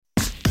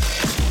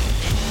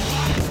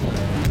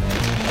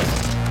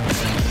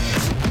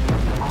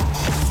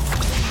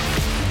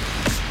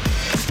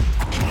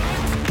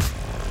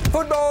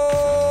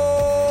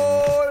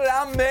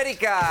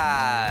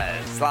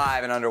Americas!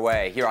 Live and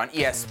underway here on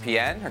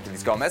ESPN.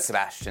 Hercules Gomez,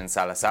 Sebastian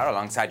Salazar,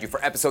 alongside you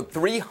for episode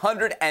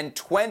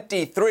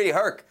 323.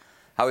 Herc,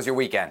 how was your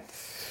weekend?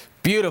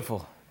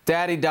 Beautiful.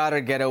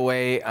 Daddy-daughter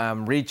getaway.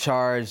 I'm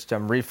recharged.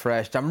 I'm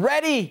refreshed. I'm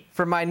ready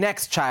for my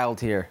next child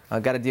here.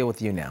 I've got to deal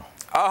with you now.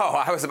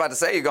 Oh, I was about to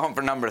say you're going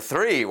for number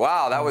 3.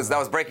 Wow, that was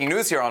breaking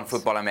news here on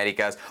Futbol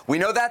Americas. We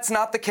know that's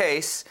not the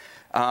case.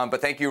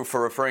 But thank you for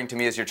referring to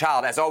me as your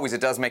child. As always,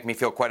 it does make me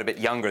feel quite a bit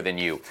younger than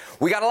you.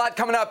 We got a lot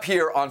coming up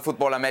here on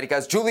Futbol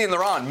Americas. Julian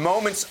Laurent,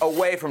 moments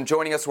away from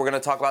joining us. We're going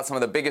to talk about some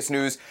of the biggest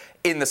news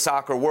in the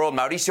soccer world.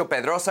 Mauricio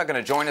Pedrosa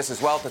going to join us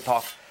as well to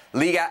talk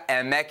Liga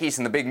MX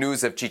and the big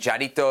news of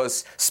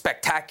Chicharito's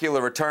spectacular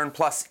return.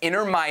 Plus,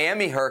 Inter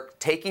Miami, Herc,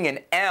 taking an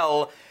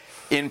L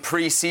in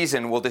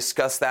preseason. We'll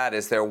discuss that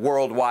as their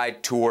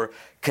worldwide tour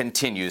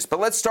continues. But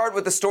let's start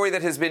with the story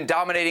that has been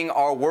dominating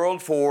our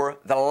world for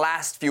the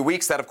last few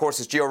weeks. That, of course,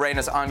 is Gio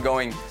Reyna's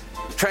ongoing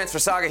transfer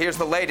saga. Here's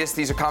the latest.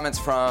 These are comments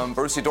from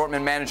Borussia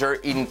Dortmund manager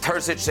Edin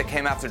Terzic that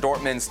came after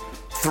Dortmund's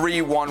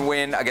 3-1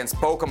 win against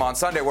Bochum on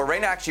Sunday, where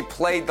Reyna actually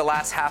played the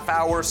last half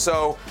hour or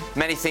so,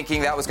 many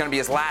thinking that was going to be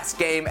his last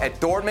game at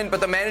Dortmund, but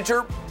the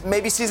manager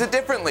maybe sees it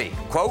differently.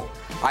 Quote,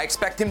 "I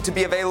expect him to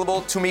be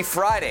available to me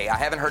Friday. I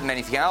haven't heard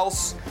anything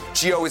else.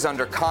 Gio is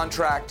under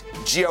contract.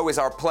 Gio is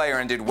our player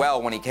and did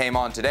well when he came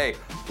on today."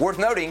 Worth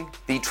noting,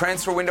 the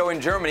transfer window in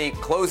Germany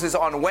closes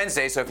on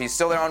Wednesday, so if he's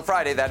still there on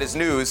Friday, that is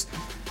news.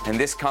 And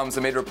this comes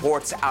amid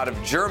reports out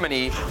of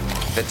Germany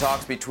that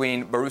talks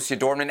between Borussia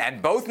Dortmund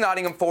and both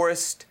Nottingham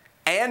Forest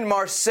and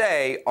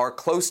Marseille are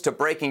close to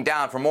breaking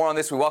down. For more on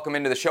this, we welcome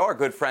into the show our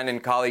good friend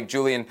and colleague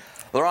Julian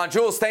Laurent.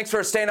 Jules, thanks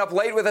for staying up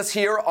late with us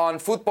here on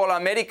Futbol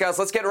Americas.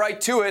 Let's get right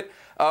to it.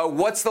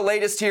 What's the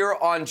latest here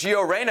on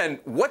Gio Reyna, and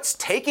what's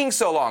taking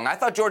so long? I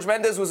thought George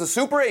Mendes was a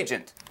super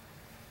agent.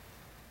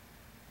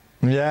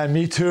 Yeah,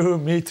 me too,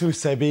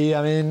 Sebi.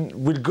 I mean,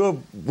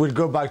 we'll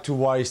go back to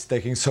why it's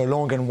taking so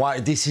long and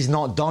why this is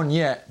not done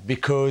yet,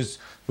 because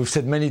we've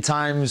said many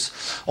times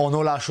on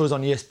all our shows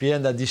on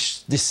ESPN that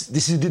this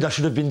is a deal that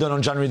should have been done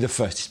on January the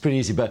 1st. It's pretty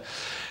easy, but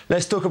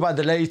let's talk about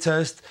the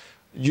latest.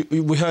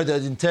 We heard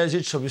Edin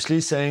Terzic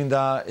obviously saying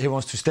that he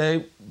wants to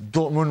stay.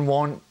 Dortmund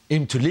want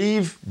him to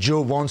leave.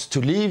 Gio wants to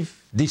leave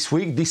this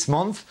week, this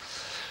month.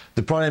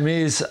 The problem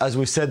is, as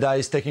we said, that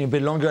it's taking a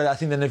bit longer, I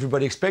think, than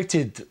everybody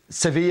expected.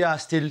 Sevilla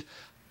still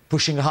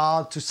pushing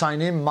hard to sign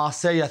him.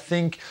 Marseille, I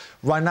think,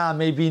 right now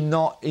maybe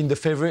not in the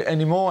favourite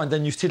anymore. And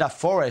then you still have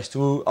Forest,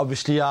 who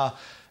obviously are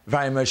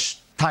very much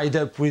tied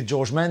up with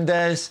George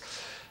Mendes.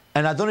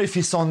 And I don't know if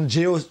it's on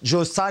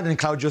Gio's side and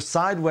Claudio's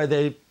side, where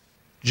they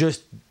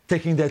just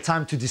taking their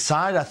time to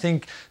decide. I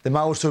think there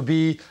might also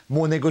be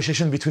more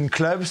negotiation between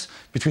clubs,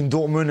 between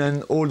Dortmund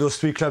and all those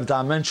 3 clubs that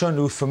I mentioned,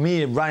 who for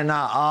me right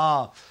now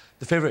are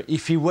the favourite.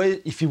 If he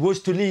was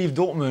to leave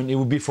Dortmund, it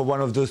would be for one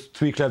of those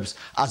 3 clubs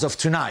as of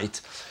tonight.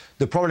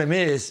 The problem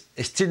is,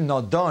 it's still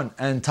not done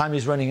and time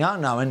is running out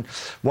now. And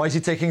why is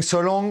it taking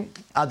so long?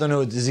 I don't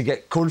know. Does he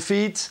get cold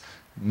feet?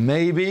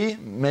 Maybe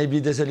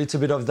there's a little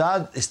bit of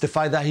that. It's the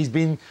fact that he's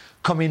been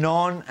coming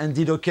on and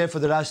did okay for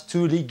the last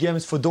 2 league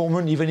games for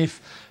Dortmund, even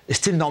if it's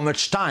still not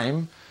much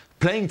time,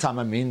 playing time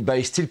I mean, but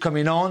he's still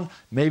coming on.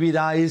 Maybe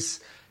that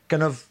is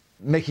kind of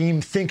making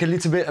him think a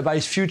little bit about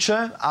his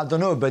future. I don't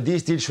know, but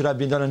this deal should have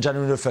been done on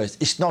January the 1st.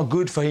 It's not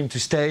good for him to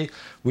stay.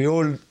 We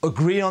all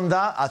agree on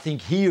that. I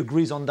think he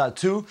agrees on that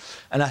too.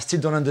 And I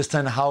still don't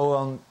understand how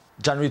on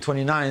January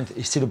 29th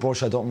he's still a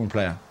Borussia Dortmund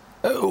player.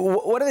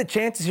 What are the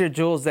chances here,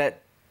 Jules,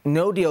 that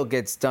no deal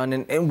gets done?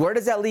 And where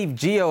does that leave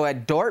Gio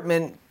at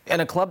Dortmund, in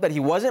a club that he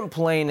wasn't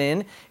playing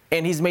in,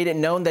 and he's made it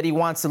known that he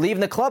wants to leave,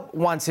 and the club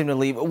wants him to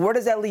leave? Where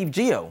does that leave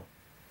Gio?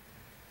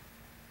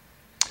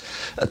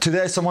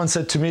 Today, someone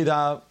said to me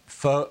that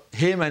for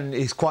him, and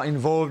he's quite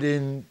involved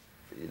in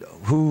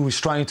who's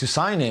trying to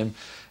sign him,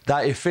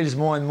 that it feels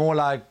more and more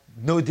like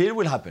no deal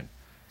will happen,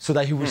 so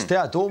that he will stay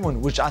at Dortmund,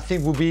 which I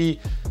think would be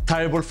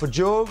terrible for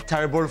Gio,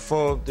 terrible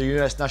for the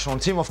US national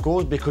team, of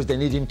course, because they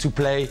need him to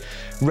play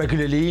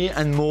regularly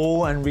and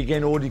more and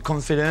regain all the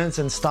confidence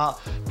and start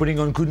putting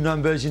on good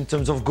numbers in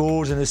terms of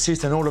goals and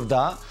assists and all of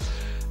that.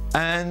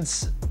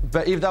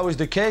 But if that was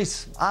the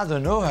case, I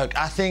don't know.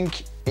 I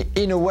think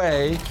in a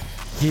way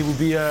he would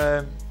be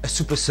a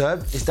super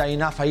sub. Is that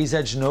enough at his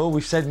age? No.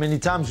 We've said many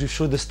times, we've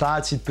showed the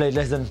stats, he played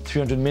less than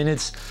 300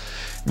 minutes.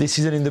 This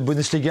season in the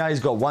Bundesliga, he's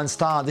got 1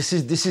 star. This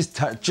is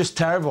just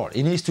terrible.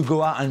 He needs to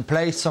go out and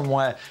play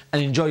somewhere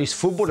and enjoy his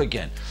football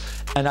again.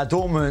 And at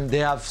Dortmund, they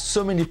have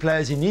so many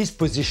players in his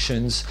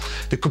positions.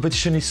 The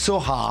competition is so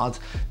hard.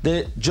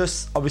 They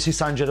just obviously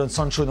signed Jadon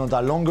Sancho not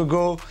that long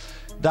ago.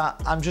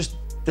 That I just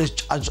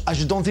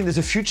don't think there's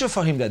a future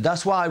for him there.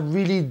 That's why I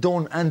really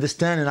don't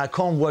understand, and I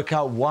can't work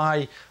out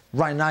why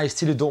right now he's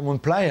still a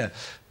Dortmund player.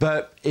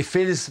 But it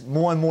feels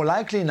more and more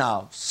likely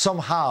now,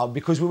 somehow,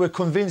 because we were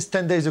convinced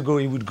 10 days ago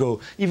he would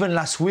go. Even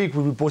last week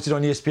we reported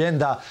on ESPN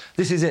that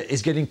this is it,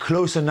 it's getting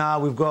closer now,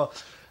 we've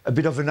got a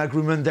bit of an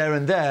agreement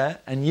there,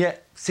 and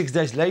yet 6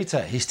 days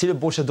later he's still a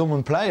Borussia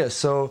Dortmund player.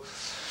 So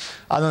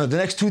I don't know. The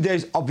next 2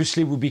 days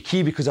obviously will be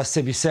key because, as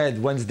Sebi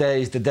said, Wednesday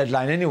is the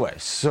deadline anyway.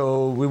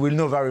 So we will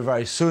know very,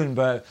 very soon.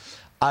 But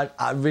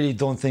I really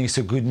don't think it's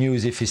a good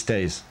news if he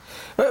stays.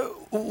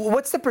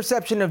 What's the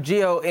perception of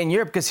Gio in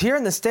Europe? Because here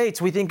in the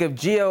States, we think of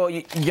Gio,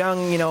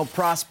 young,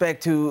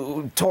 prospect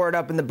who tore it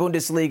up in the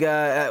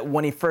Bundesliga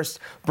when he first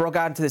broke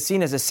out into the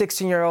scene as a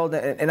 16-year-old.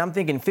 And I'm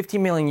thinking 50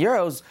 million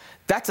euros,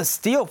 that's a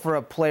steal for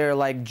a player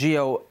like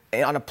Gio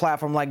on a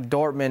platform like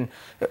Dortmund.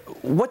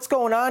 What's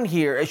going on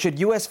here? Should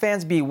U.S.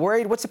 fans be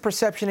worried? What's the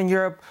perception in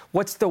Europe?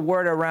 What's the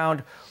word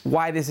around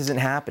why this isn't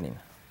happening?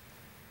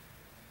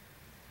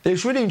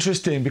 It's really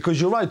interesting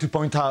because you're right to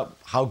point out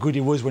how good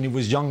he was when he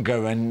was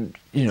younger. And,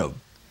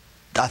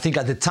 I think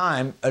at the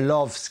time, a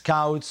lot of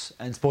scouts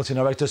and sporting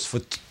directors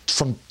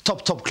from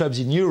top clubs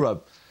in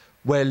Europe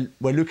were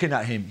looking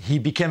at him. He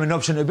became an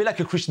option, a bit like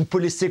a Christian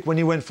Pulisic when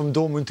he went from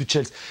Dortmund to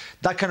Chelsea.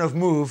 That kind of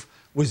move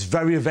was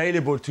very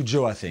available to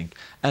Joe, I think.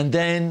 And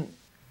then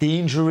the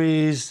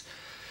injuries,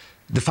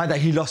 the fact that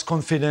he lost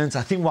confidence,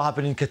 I think what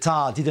happened in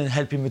Qatar didn't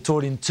help him at all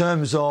in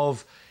terms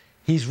of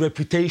his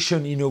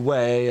reputation in a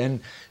way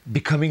and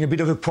becoming a bit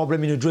of a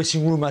problem in the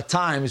dressing room at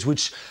times,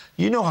 which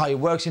you know how it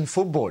works in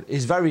football.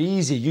 It's very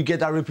easy. You get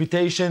that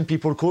reputation,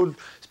 people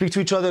speak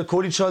to each other,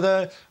 call each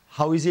other,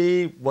 how is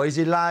he, what is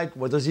he like,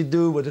 what does he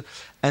do,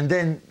 and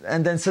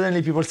then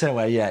suddenly people say,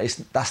 well, yeah,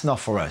 that's not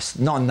for us,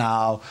 not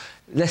now,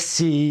 let's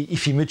see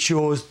if he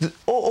matures,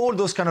 all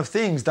those kind of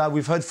things that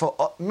we've heard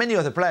for many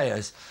other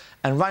players.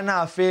 And right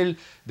now I feel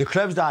the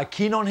clubs that are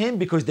keen on him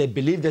because they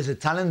believe there's a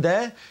talent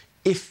there,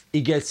 if he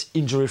gets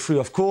injury-free,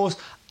 of course,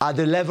 at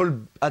the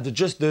level,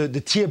 just the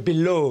tier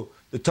below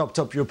the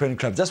top European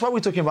clubs. That's why we're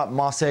talking about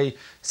Marseille,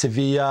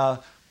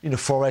 Sevilla,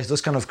 Forest,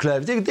 those kind of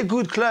clubs. They're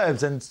good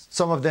clubs, and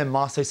some of them,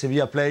 Marseille,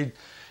 Sevilla, played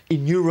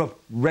in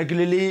Europe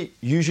regularly,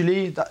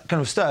 usually, that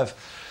kind of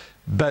stuff.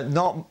 But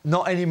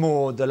not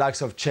anymore the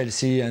likes of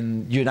Chelsea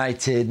and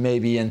United,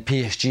 maybe, and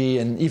PSG,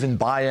 and even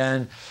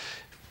Bayern.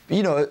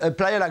 A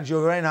player like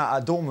Gio Reyna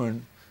at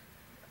Dortmund,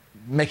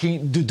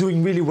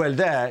 doing really well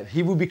there,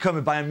 he will become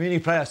a Bayern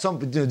Munich player.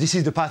 This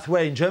is the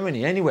pathway in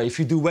Germany anyway. If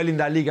you do well in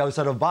that league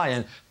outside of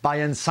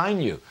Bayern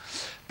sign you.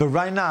 But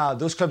right now,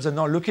 those clubs are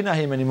not looking at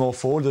him anymore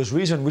for all those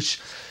reasons,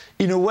 which,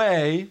 in a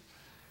way,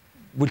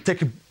 will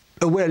take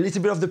away a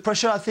little bit of the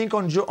pressure, I think,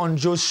 on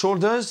Joe's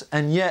shoulders.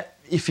 And yet,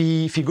 if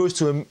he goes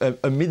to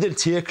a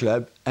middle-tier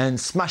club and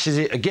smashes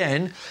it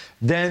again,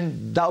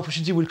 then that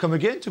opportunity will come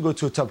again to go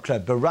to a top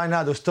club. But right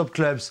now, those top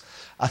clubs,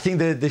 I think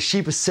the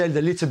ship has sailed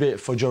a little bit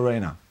for Gio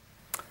Reyna.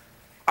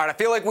 All right, I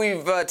feel like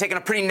we've taken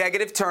a pretty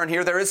negative turn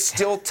here. There is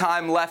still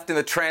time left in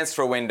the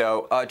transfer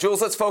window.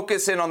 Jules, let's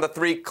focus in on the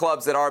three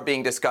clubs that are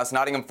being discussed,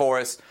 Nottingham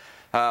Forest,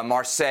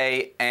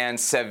 Marseille, and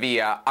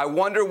Sevilla. I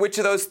wonder which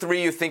of those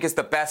three you think is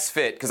the best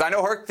fit, because I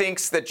know Herc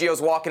thinks that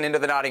Gio's walking into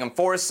the Nottingham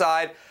Forest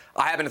side.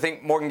 I happen to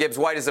think Morgan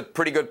Gibbs-White is a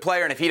pretty good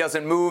player, and if he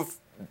doesn't move,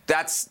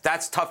 that's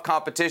tough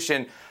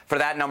competition for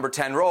that number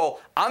 10 role.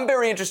 I'm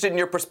very interested in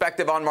your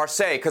perspective on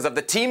Marseille, because of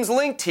the teams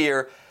linked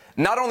here,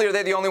 not only are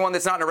they the only one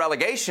that's not in a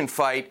relegation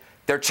fight,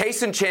 they're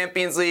chasing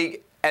Champions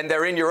League, and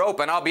they're in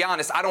Europa. And I'll be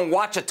honest, I don't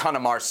watch a ton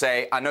of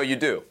Marseille. I know you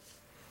do.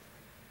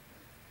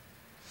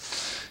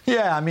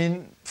 Yeah,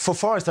 for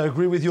Forest, I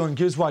agree with you on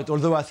Gibbs-White,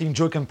 although I think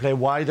Joe can play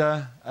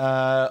wider.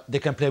 They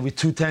can play with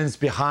 2 10s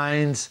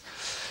behind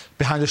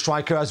the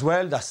striker as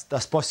well.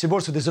 That's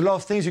possible. So there's a lot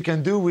of things you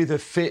can do with a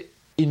fit,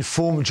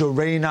 informed Gio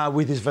Reyna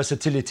with his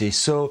versatility.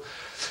 So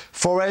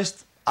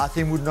Forest, I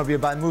think, would not be a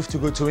bad move to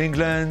go to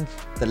England.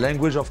 The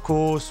language, of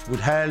course,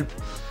 would help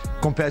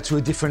compared to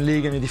a different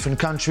league in a different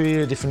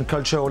country, a different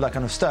culture, all that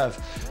kind of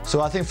stuff.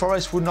 So I think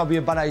Forest would not be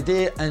a bad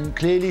idea. And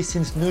clearly,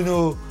 since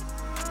Nuno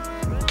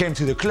came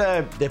to the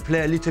club, they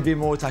play a little bit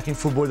more attacking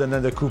football than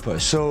under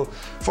Cooper. So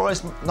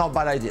Forest, not a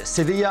bad idea.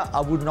 Sevilla,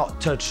 I would not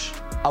touch.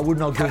 I would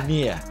not go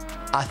near.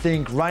 I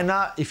think right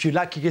now, if you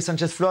like Quique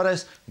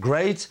Sanchez-Flores,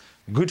 great.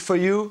 Good for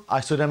you.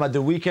 I saw them at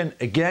the weekend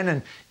again,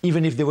 and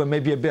even if they were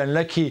maybe a bit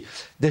unlucky,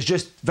 they're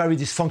just very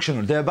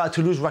dysfunctional. They're about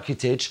to lose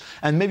Rakitic.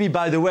 And maybe,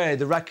 by the way,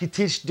 the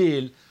Rakitic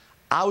deal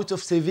out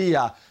of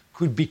Sevilla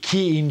could be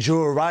key in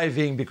Joe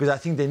arriving, because I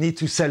think they need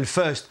to sell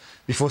first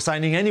before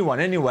signing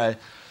anyone anyway.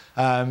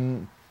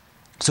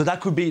 So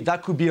that could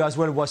be as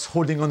well what's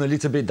holding on a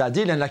little bit that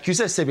deal. And like you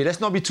said, Sebi,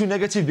 let's not be too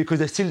negative, because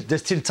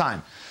there's still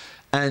time.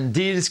 And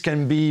deals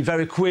can be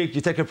very quick.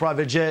 You take a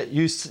private jet,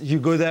 you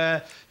go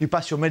there, you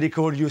pass your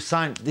medical, you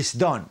sign, it's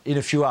done in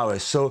a few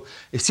hours. So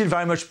it's still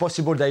very much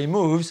possible that he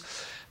moves.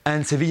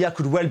 And Sevilla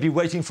could well be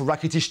waiting for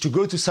Rakitic to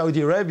go to Saudi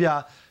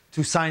Arabia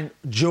to sign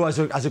Joe as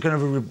a kind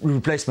of a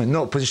replacement.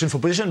 Not position for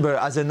position,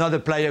 but as another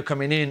player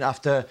coming in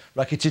after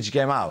Rakitic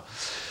came out.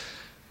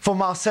 For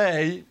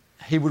Marseille,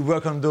 he would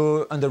work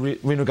under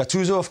Rino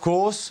Gattuso, of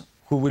course,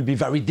 who will be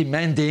very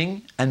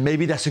demanding. And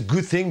maybe that's a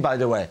good thing, by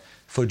the way,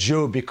 for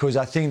Joe, because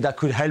I think that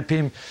could help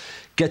him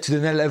get to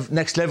the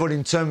next level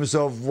in terms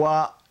of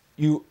what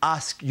you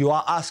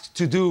are asked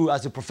to do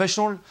as a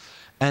professional.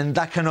 And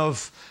that kind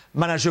of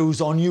manager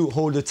who's on you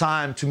all the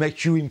time to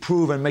make you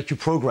improve and make you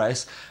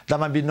progress, that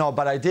might be not a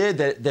bad idea.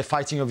 They're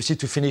fighting, obviously,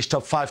 to finish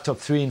top 5, top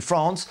 3 in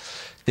France.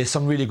 There's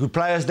some really good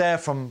players there,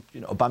 from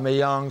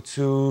Aubameyang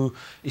to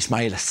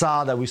Ismail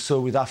Assar that we saw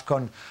with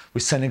AFCON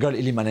with Senegal.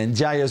 Iliman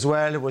Ndiaye as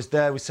well was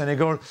there with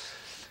Senegal.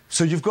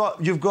 So you've got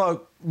a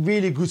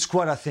really good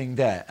squad, I think,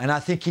 there. And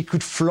I think he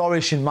could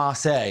flourish in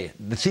Marseille.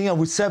 The thing I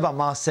would say about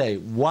Marseille,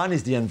 one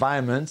is the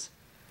environment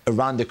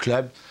around the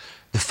club.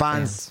 The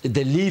fans,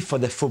 they live for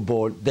the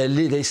football.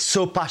 They're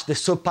so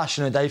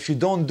passionate that if you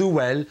don't do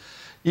well,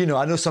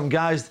 I know some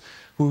guys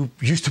who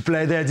used to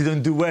play there,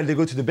 didn't do well, they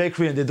go to the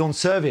bakery and they don't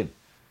serve him.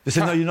 They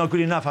say, no, you're not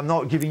good enough. I'm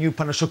not giving you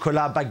pain au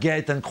chocolat,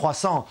 baguette and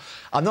croissant.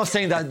 I'm not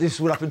saying that this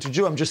will happen to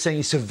you. I'm just saying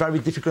it's a very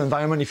difficult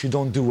environment if you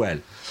don't do well.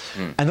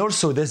 And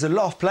also, there's a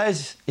lot of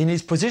players in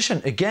his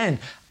position. Again,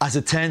 as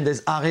a 10,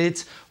 there's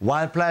Harit,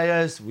 wild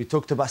players. We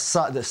talked about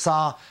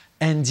Sarr,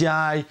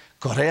 Ndiaye,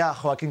 Correa.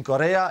 Joaquin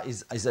Correa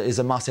is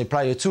a Marseille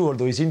player too,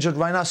 although he's injured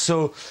right now.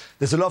 So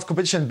there's a lot of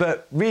competition.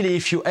 But really,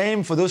 if you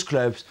aim for those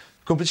clubs,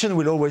 competition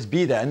will always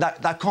be there. And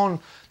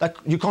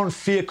you can't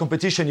fear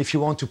competition if you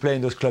want to play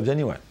in those clubs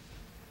anyway.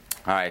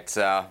 All right,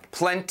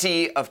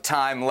 plenty of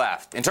time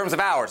left. In terms of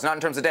hours, not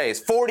in terms of days.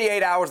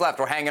 48 hours left.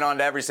 We're hanging on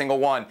to every single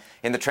one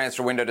in the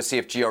transfer window to see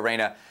if Gio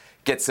Reyna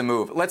gets a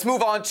move. Let's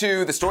move on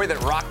to the story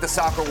that rocked the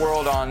soccer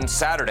world on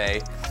Saturday,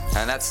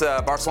 and that's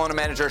Barcelona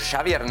manager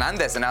Xavi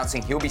Hernandez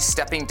announcing he'll be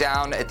stepping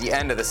down at the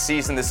end of the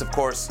season. This, of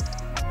course,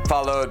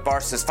 followed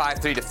Barca's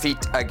 5-3 defeat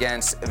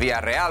against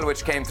Villarreal,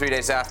 which came 3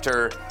 days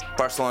after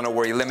Barcelona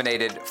were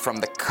eliminated from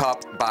the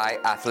Cup by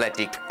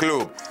Athletic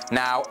Club.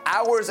 Now,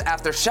 hours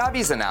after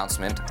Xavi's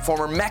announcement,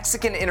 former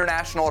Mexican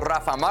international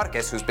Rafa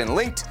Marquez, who's been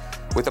linked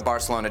with the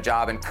Barcelona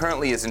job and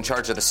currently is in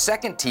charge of the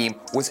second team,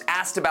 was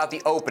asked about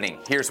the opening.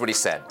 Here's what he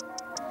said.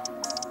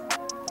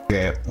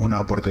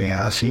 Una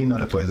oportunidad así no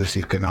le puedes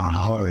decir que no,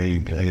 ¿no?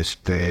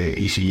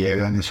 Y si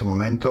llega en ese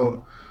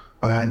momento,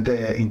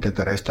 obviamente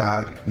intentaré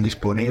estar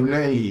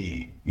disponible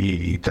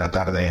y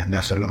tratar de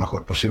hacer lo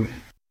mejor posible.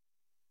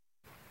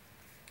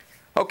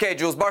 Okay,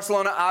 Jules,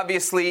 Barcelona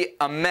obviously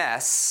a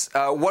mess.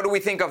 What do we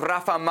think of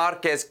Rafa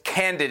Marquez's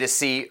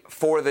candidacy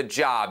for the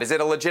job? Is it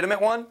a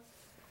legitimate one?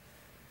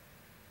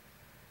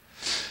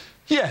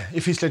 Yeah,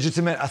 if it's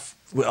legitimate,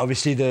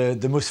 obviously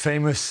the most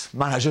famous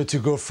manager to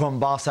go from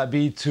Barca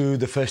B to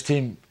the first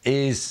team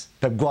is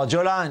Pep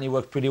Guardiola, and he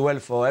worked pretty well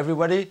for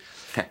everybody.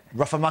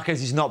 Rafa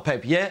Marquez is not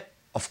Pep yet,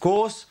 of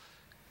course,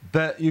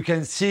 but you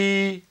can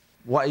see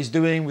what he's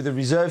doing with the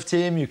reserve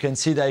team. You can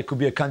see that he could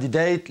be a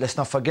candidate. Let's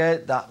not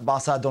forget that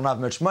Barca don't have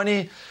much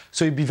money,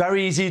 so it'd be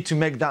very easy to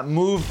make that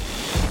move.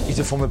 He's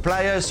a former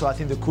player, so I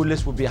think the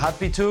coolest would be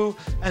happy to.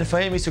 And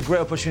for him, it's a great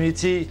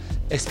opportunity,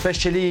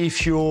 especially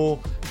if you're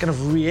kind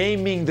of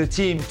re-aiming the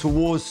team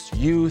towards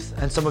youth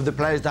and some of the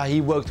players that he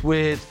worked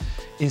with.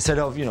 Instead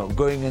of,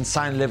 going and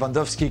sign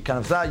Lewandowski, kind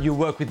of that, you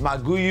work with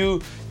Maguire,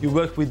 you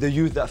work with the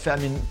youth that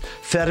Fermin,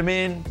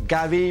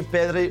 Gavi,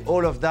 Pedri,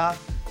 all of that,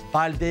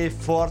 Balde,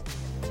 Fort,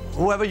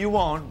 whoever you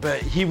want, but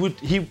he would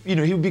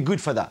be good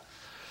for that.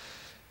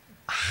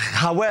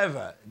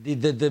 However,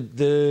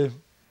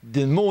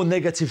 the more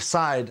negative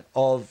side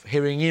of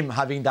hearing him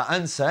having that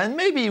answer, and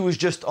maybe he was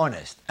just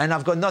honest, and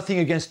I've got nothing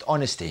against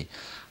honesty.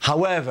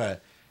 However,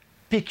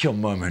 pick your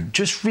moment.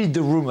 Just read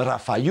the room,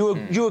 Rafa.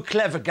 You're a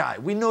clever guy.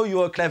 We know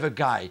you're a clever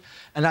guy.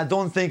 And I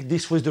don't think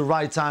this was the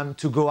right time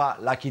to go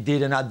out like he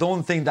did, and I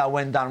don't think that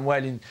went down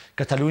well in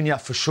Catalonia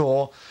for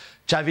sure.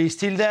 Xavi is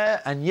still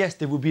there, and yes,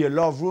 there will be a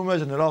lot of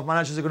rumours and a lot of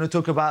managers are going to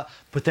talk about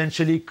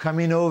potentially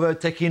coming over,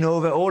 taking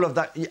over, all of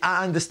that.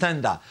 I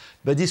understand that.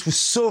 But this was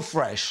so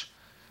fresh,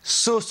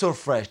 so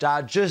fresh, that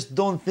I just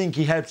don't think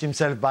he helped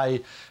himself by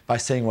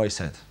saying what he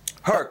said.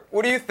 Herc,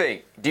 what do you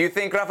think? Do you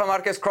think Rafa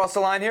Marquez crossed the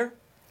line here?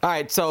 All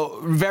right,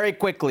 so very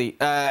quickly,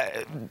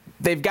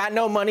 they've got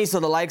no money, so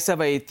the likes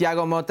of a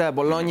Thiago Motta,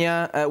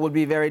 Bologna would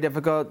be very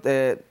difficult.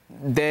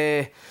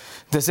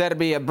 De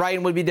Serbi,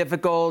 Brighton would be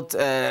difficult.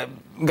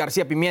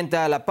 Garcia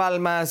Pimienta, La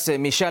Palmas,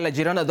 Michel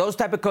Girona, those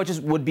type of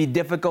coaches would be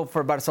difficult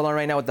for Barcelona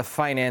right now with the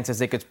finances.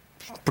 They could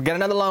get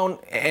another loan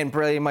and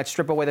pretty much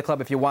strip away the club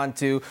if you want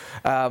to.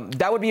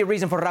 That would be a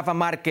reason for Rafa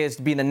Marquez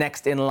to be the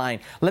next in line.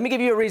 Let me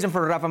give you a reason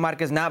for Rafa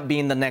Marquez not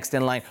being the next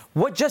in line.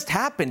 What just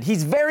happened?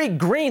 He's very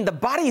green. The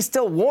body is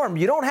still warm.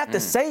 You don't have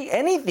to say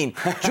anything.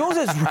 Jules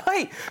is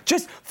right.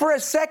 Just for a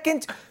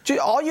second,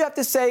 all you have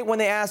to say when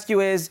they ask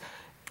you is,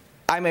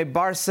 I'm a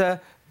Barca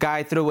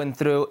guy through and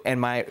through,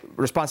 and my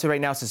responsibility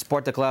right now is to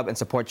support the club and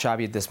support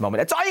Xavi at this moment.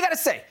 That's all you got to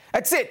say.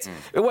 That's it.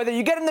 Whether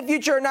you get in the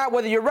future or not,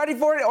 whether you're ready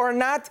for it or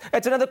not,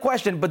 that's another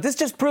question. But this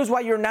just proves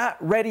why you're not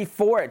ready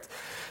for it.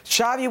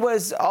 Xavi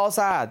was Al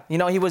Saad.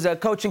 He was a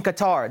coach in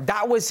Qatar.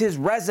 That was his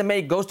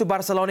resume. Goes to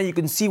Barcelona. You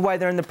can see why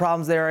they're in the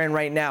problems they're in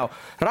right now.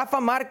 Rafa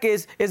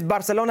Marquez is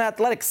Barcelona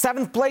Athletic,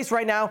 7th place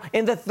right now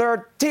in the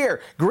 3rd tier.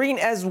 Green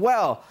as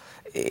well.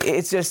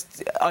 It's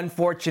just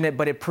unfortunate,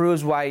 but it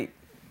proves why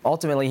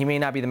ultimately he may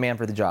not be the man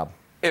for the job.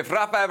 If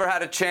Rafa ever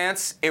had a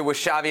chance, it was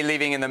Xavi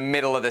leaving in the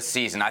middle of the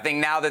season. I think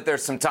now that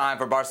there's some time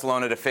for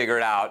Barcelona to figure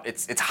it out,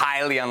 it's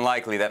highly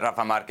unlikely that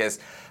Rafa Marquez,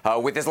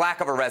 with his lack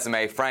of a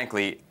resume,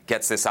 frankly,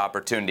 gets this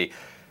opportunity.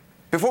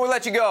 Before we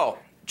let you go,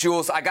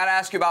 Jules, I got to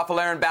ask you about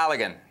Valérien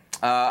Balogun.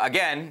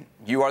 Again,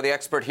 you are the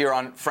expert here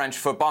on French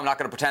football. I'm not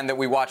going to pretend that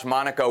we watch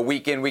Monaco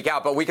week in, week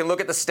out, but we can look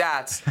at the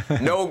stats.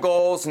 No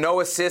goals, no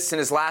assists in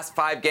his last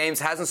 5 games,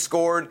 hasn't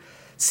scored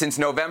since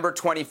November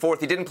 24th.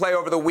 He didn't play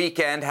over the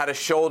weekend, had a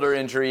shoulder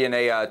injury in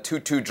a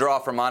 2-2 draw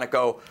for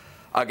Monaco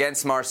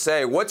against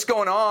Marseille. What's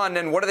going on,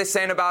 and what are they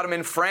saying about him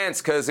in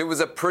France? Because it was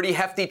a pretty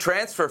hefty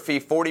transfer fee,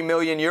 40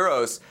 million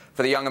euros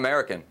for the young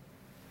American.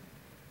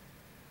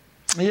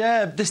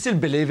 Yeah, they still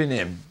believe in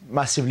him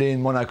massively in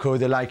Monaco.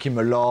 They like him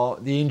a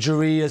lot. The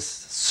injury has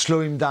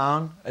slowed him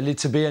down a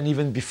little bit, and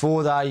even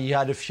before that, he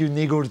had a few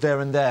niggles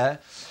there and there.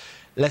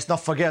 Let's not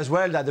forget as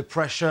well that the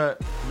pressure,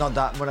 not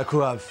that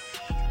Monaco have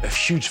a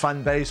huge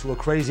fan base who are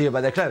crazy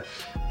about their club,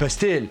 but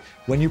still,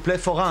 when you play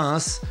for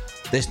Reims,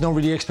 there's no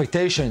really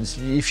expectations.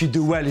 If you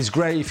do well, it's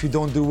great. If you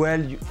don't do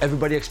well,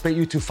 everybody expects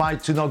you to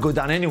fight to not go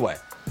down anyway,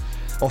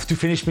 or to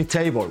finish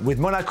mid-table. With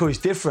Monaco, it's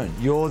different.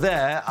 You're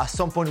there. At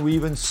some point, we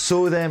even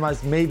saw them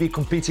as maybe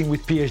competing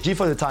with PSG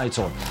for the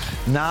title.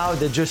 Now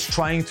they're just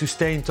trying to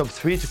stay in top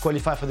 3 to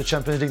qualify for the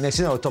Champions League next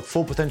season, or top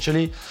 4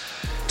 potentially,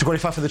 to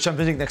qualify for the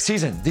Champions League next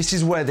season. This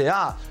is where they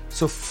are.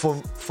 So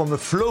from a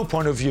flow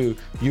point of view,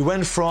 you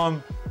went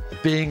from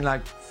being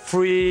like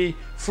free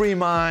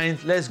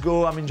mind, let's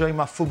go, I'm enjoying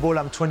my football,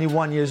 I'm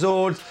 21 years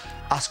old,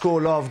 I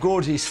score a lot of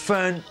goals, it's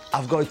fun,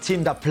 I've got a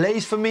team that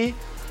plays for me.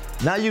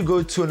 Now you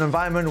go to an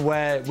environment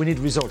where we need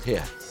result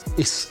here.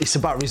 It's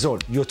about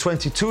result. You're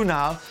 22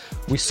 now.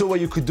 We saw what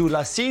you could do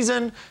last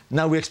season.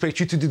 Now we expect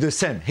you to do the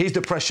same. Here's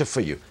the pressure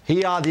for you.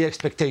 Here are the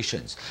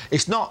expectations.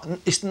 It's not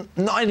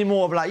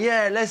anymore of like,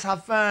 yeah, let's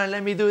have fun,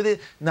 let me do this.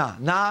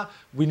 Now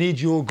we need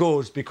your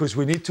goals because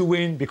we need to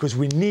win, because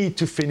we need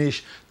to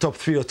finish top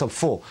 3 or top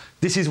 4.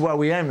 This is where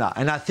we are now.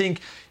 And I think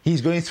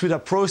he's going through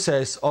that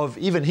process of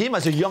even him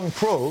as a young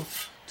pro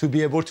to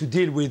be able to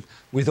deal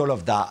with all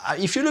of that.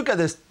 If you look at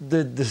the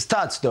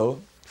stats though,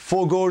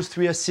 4 goals,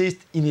 3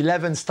 assists in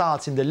 11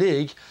 starts in the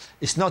league,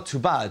 it's not too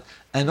bad.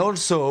 And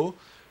also,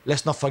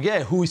 let's not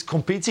forget who is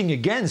competing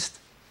against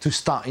to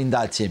start in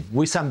that team.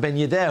 Wissam Ben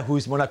Yedder, who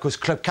is Monaco's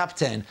club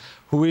captain,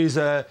 who is,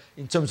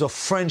 in terms of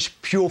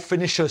French pure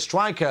finisher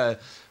striker,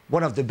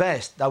 one of the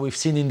best that we've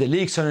seen in the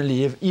league,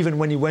 certainly. Even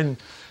when he went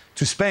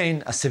to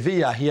Spain, at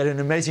Sevilla, he had an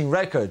amazing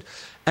record.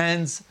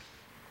 And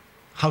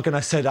how can I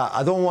say that?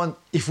 I don't want,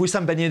 if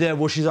Wissam Ben Yedder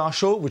watches our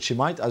show, which he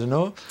might, I don't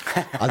know,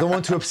 I don't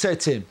want to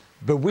upset him.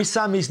 But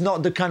Wissam is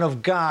not the kind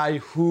of guy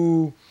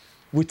who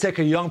would take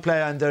a young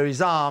player under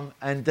his arm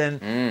and then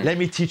let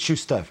me teach you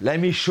stuff. Let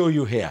me show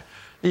you here.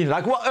 You know,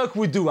 like what Urk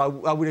would do, I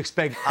would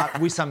expect at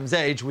Wissam's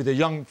age with a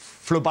young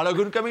Flo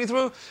Balogun coming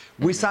through.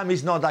 Wissam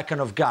is not that kind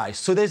of guy.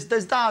 So there's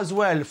that as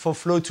well for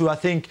Flo to, I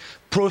think,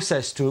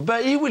 process too.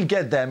 But he will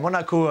get there.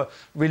 Monaco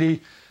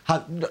really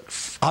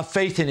have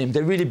faith in him.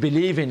 They really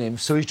believe in him.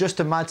 So it's just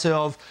a matter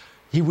of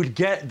he will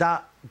get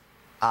that,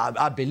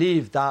 I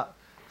believe, that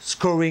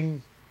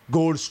scoring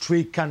goal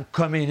streak can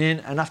come in,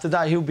 and after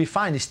that he'll be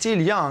fine. He's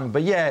still young,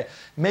 but yeah,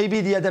 maybe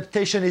the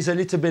adaptation is a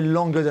little bit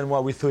longer than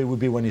what we thought it would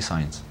be when he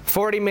signs.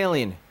 40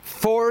 million.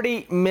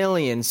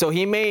 So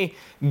he may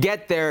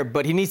get there,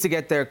 but he needs to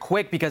get there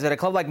quick, because at a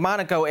club like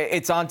Monaco,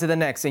 it's on to the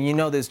next. And you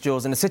know this,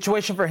 Jules. And the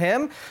situation for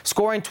him,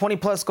 scoring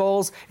 20-plus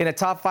goals in a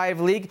top 5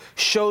 league,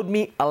 showed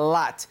me a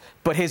lot.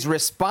 But his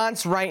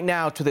response right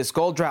now to this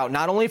goal drought,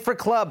 not only for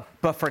club,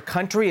 but for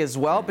country as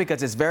well,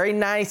 because it's very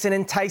nice and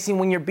enticing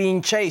when you're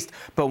being chased.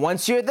 But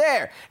once you're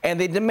there and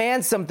they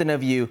demand something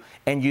of you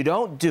and you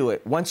don't do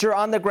it, once you're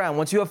on the ground,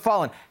 once you have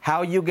fallen,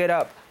 how you get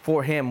up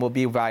for him will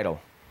be vital.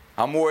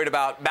 I'm worried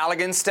about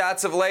Balogun's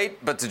stats of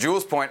late, but to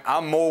Jules' point,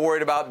 I'm more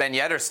worried about Ben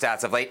Yedder's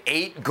stats of late.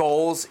 8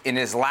 goals in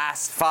his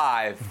last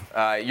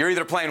 5. You're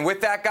either playing with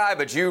that guy,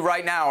 but you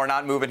right now are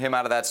not moving him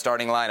out of that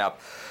starting lineup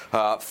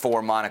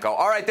for Monaco.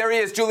 All right, there he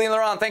is, Julien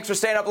Laurent. Thanks for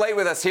staying up late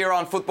with us here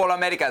on Futbol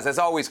Americas. As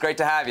always, great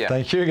to have you.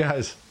 Thank you,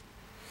 guys.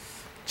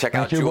 Check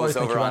out Jules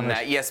over on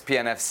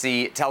ESPN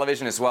FC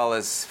television, as well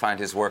as find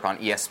his work on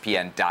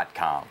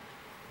ESPN.com.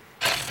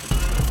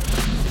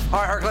 All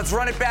right, Herc, let's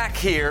run it back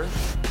here.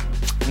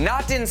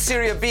 Not in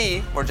Serie B,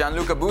 where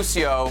Gianluca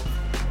Busio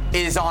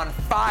is on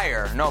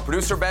fire. No,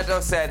 producer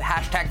Beto said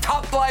hashtag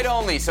top flight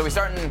only. So we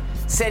start in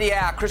Serie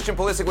A. Christian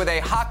Pulisic with a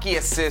hockey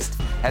assist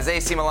as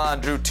AC Milan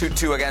drew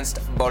 2-2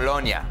 against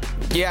Bologna.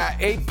 Yeah,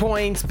 8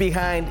 points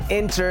behind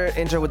Inter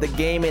with the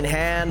game in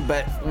hand.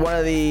 But one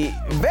of the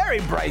very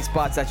bright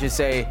spots, I should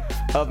say,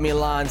 of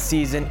Milan's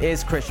season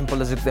is Christian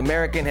Pulisic. The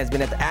American has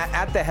been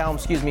at the helm,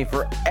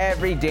 for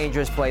every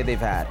dangerous play they've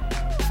had.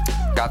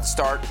 Got the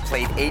start,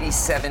 played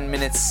 87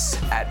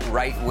 minutes at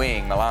right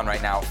wing. Milan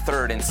right now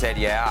 3rd in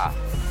Serie A.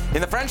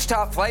 In the French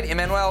top flight,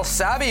 Emmanuel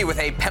Sabi with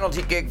a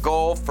penalty kick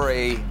goal for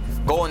a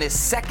goal in his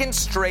 2nd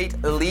straight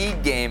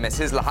league game as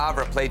his Le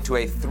Havre played to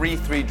a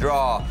 3-3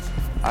 draw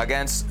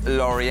against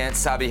Lorient.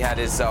 Sabi had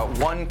his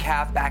 1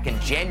 cap back in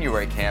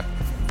January camp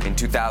in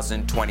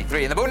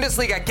 2023. In the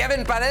Bundesliga,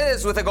 Kevin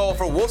Paredes with a goal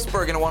for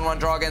Wolfsburg in a 1-1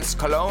 draw against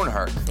Cologne.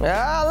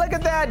 Ah, look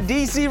at that.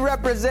 DC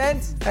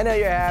represents. I know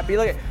you're happy.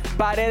 Look at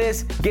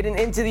Paredes getting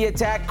into the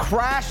attack,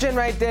 crashing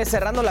right there,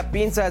 cerrando la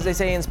pinza, as they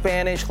say in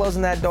Spanish,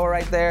 closing that door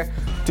right there,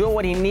 doing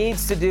what he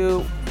needs to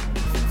do.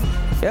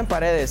 And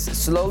Paredes,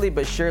 slowly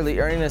but surely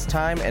earning his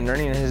time and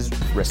earning his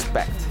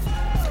respect.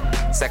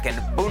 Second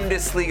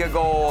Bundesliga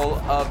goal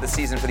of the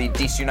season for the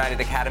DC United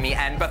Academy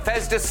and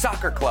Bethesda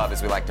Soccer Club,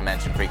 as we like to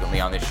mention frequently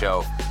on this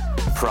show,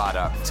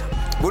 product.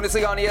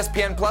 Bundesliga on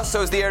ESPN Plus,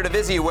 so is the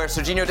Eredivisie, where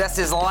Serginho Dest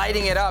is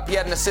lighting it up. He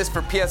had an assist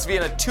for PSV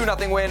in a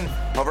 2-0 win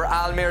over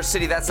Almere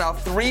City. That's now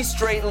 3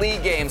 straight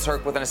league games,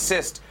 Herc, with an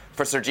assist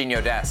for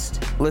Serginho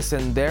Dest.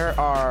 Listen, there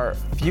are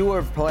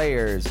fewer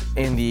players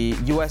in the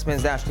U.S.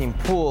 men's national team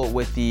pool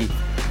with the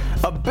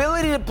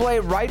ability to play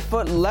right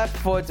foot, left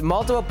foot,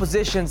 multiple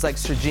positions like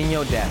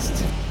Serginho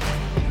Dest.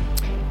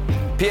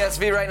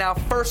 PSV right now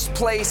first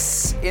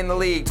place in the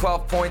league,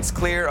 12 points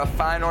clear of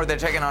Feyenoord. They're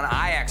taking on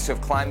Ajax, who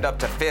have climbed up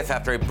to 5th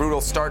after a brutal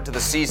start to the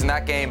season.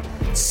 That game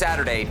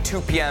Saturday,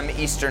 2 p.m.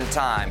 Eastern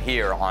Time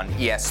here on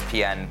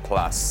ESPN+.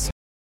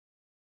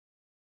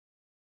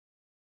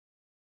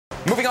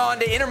 Moving on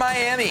to Inter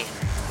Miami,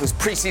 whose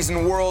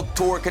preseason world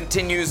tour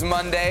continues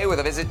Monday with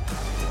a visit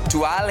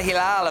to Al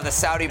Hilal of the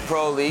Saudi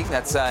Pro League.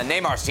 That's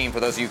Neymar's team, for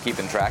those of you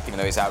keeping track, even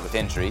though he's out with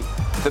injury.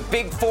 The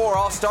Big Four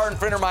all starting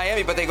for Inter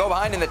Miami, but they go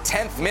behind in the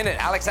 10th minute.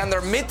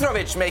 Aleksandar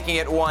Mitrovic making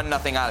it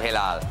 1-0 Al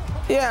Hilal.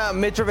 Yeah,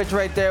 Mitrovic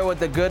right there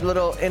with a good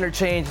little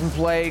interchange and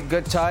play,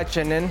 good touch,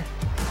 and then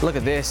look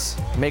at this,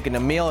 making a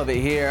meal of it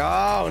here.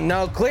 Oh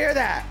no, clear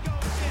that.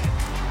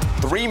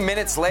 3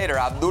 minutes later,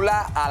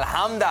 Abdullah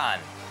Al-Hamdan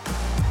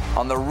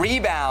on the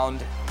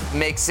rebound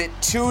makes it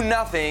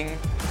 2-0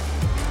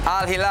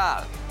 Al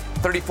Hilal.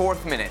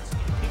 34th minute,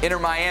 Inter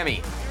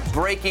Miami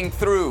breaking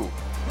through.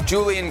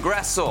 Julian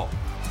Gressel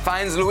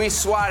finds Luis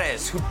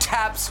Suarez, who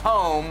taps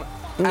home.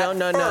 No.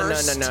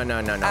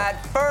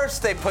 At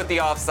first, they put the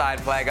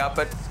offside flag up,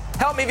 but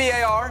help me,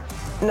 VAR.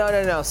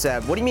 No,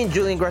 Seb. What do you mean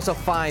Julian Gressel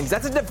finds?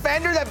 That's a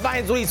defender that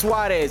finds Luis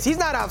Suarez. He's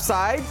not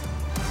offside.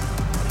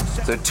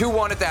 So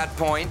 2-1 at that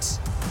point.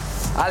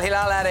 Al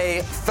Hilal had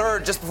a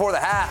third just before the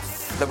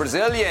half. The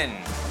Brazilian,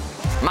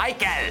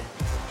 Michael.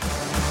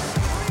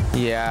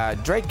 Yeah,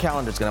 Drake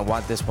Calendar's going to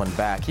want this one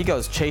back. He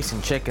goes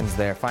chasing chickens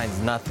there, finds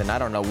nothing. I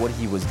don't know what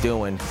he was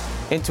doing.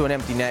 Into an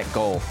empty net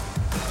goal.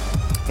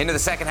 Into the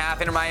second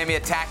half, Inter Miami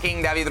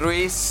attacking. David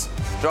Ruiz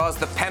draws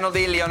the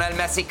penalty. Lionel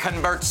Messi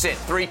converts it,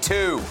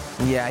 3-2.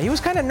 Yeah, he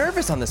was kind of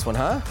nervous on this one,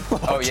 huh?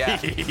 Oh yeah.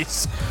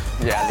 Geez.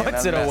 Yeah,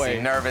 puts Lionel it Messi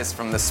away. nervous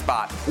from the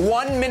spot.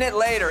 1 minute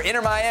later,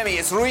 Inter Miami,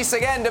 it's Ruiz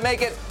again to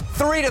make it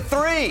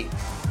 3-3.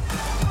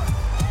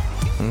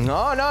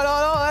 No.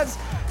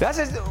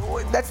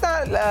 That's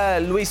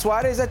not Luis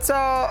Suarez. That's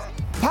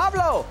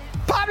Pablo.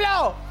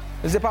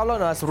 Is it Pablo?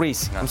 No, that's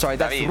Ruiz. No, I'm sorry,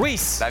 that's David.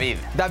 Ruiz.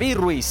 David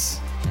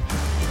Ruiz.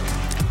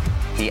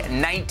 The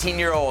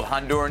 19-year-old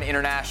Honduran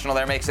international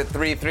there makes it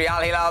 3-3.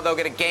 Al Hilal, they'll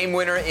get a game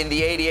winner in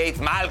the 88th.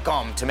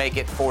 Malcolm to make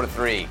it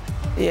 4-3.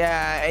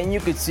 Yeah, and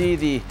you could see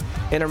the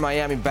Inter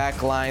Miami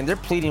back line. They're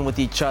pleading with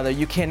each other.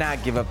 You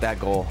cannot give up that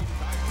goal.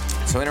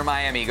 So Inter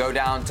Miami go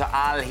down to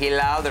Al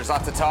Hilal. There's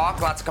lots of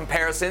talk, lots of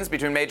comparisons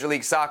between Major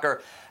League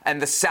Soccer and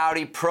the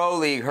Saudi Pro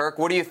League. Herc,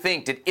 what do you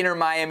think? Did Inter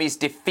Miami's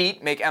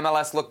defeat make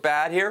MLS look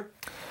bad here?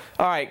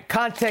 All right,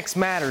 context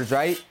matters,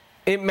 right?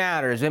 It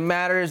matters. It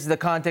matters the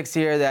context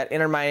here that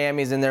Inter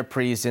Miami's in their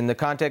preseason, the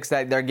context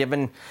that they're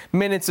giving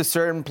minutes to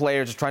certain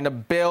players, trying to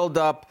build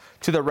up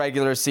to the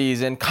regular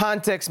season.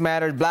 Context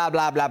matters, blah,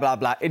 blah, blah, blah,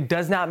 blah. It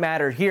does not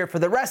matter here for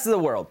the rest of the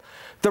world.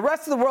 The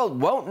rest of the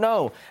world won't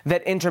know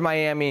that Inter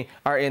Miami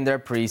are in their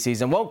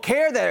preseason, won't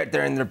care that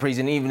they're in their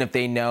preseason even if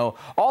they know.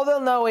 All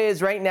they'll know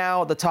is right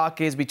now the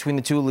talk is between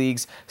the two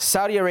leagues,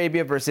 Saudi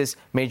Arabia versus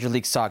Major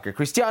League Soccer,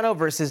 Cristiano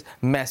versus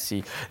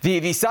Messi,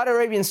 the Saudi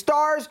Arabian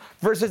stars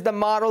versus the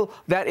model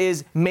that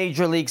is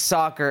Major League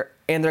Soccer,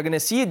 and they're going to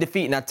see a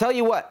defeat. And I'll tell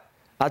you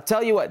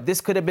what, this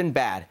could have been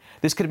bad.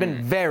 This could have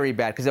been very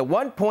bad because at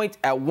one point,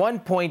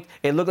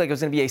 it looked like it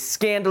was going to be a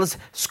scandalous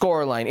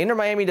scoreline. Inter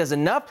Miami does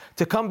enough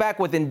to come back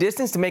within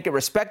distance to make it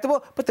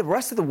respectable, but the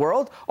rest of the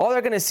world, all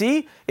they're going to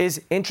see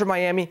is Inter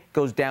Miami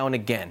goes down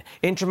again.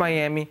 Inter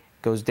Miami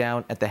goes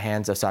down at the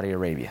hands of Saudi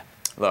Arabia.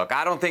 Look,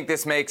 I don't think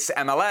this makes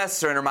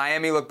MLS or Inter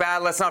Miami look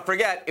bad. Let's not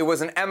forget, it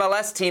was an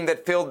MLS team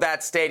that filled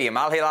that stadium.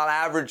 Al Hilal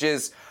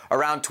averages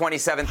around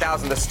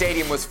 27,000. The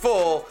stadium was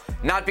full,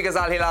 not because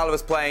Al Hilal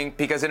was playing,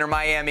 because Inter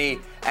Miami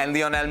and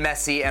Lionel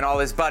Messi and all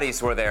his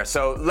buddies were there.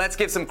 So let's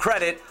give some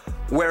credit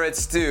where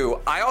it's due.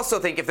 I also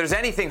think if there's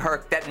anything,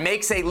 Herc, that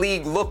makes a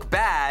league look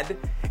bad,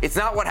 it's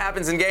not what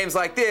happens in games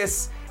like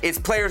this. It's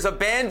players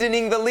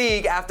abandoning the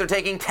league after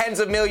taking tens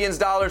of millions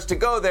of dollars to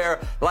go there,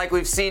 like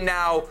we've seen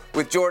now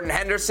with Jordan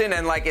Henderson,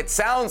 and like it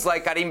sounds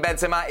like Karim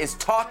Benzema is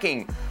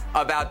talking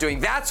about doing.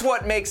 That's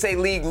what makes a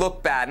league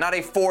look bad, not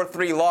a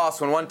 4-3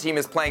 loss when one team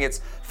is playing its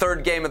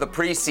third game of the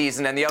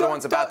preseason and the other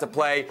one's about to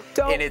play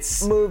in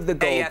its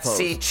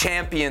AFC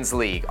Champions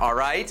League, all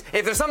right?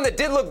 If there's something that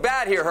did look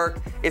bad here, Herc,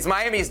 it's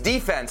Miami's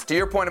defense, to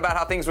your point about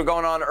how things were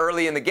going on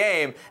early in the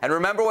game. And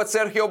remember what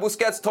Sergio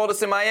Busquets told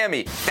us in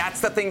Miami.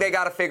 That's the thing they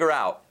got to figure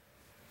out.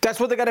 That's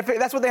what they got to.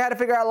 That's what they had to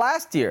figure out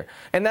last year,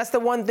 and that's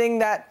the one thing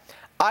that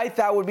I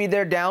thought would be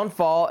their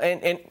downfall,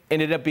 and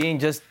ended up being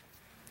just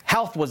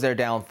health was their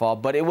downfall.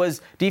 But it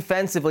was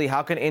defensively.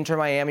 How can Inter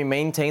Miami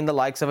maintain the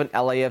likes of an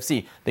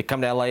LAFC? They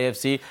come to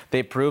LAFC.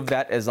 They prove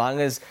that as long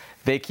as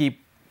they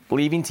keep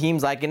leaving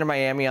teams like Inter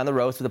Miami on the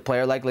ropes with a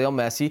player like Leo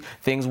Messi,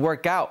 things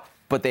work out.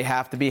 But they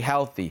have to be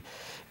healthy,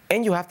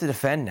 and you have to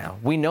defend now.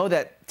 We know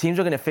that teams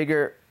are going to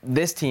figure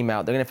this team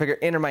out. They're going to figure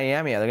Inter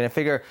Miami out. They're going to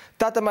figure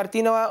Tata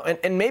Martino out,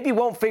 and maybe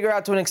won't figure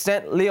out to an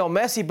extent Leo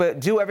Messi, but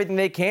do everything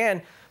they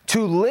can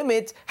to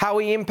limit how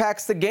he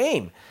impacts the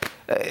game.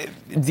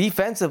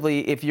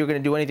 Defensively, if you're going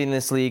to do anything in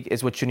this league,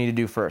 is what you need to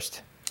do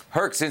first.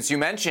 Herc, since you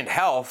mentioned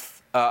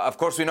health, of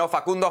course we know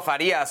Facundo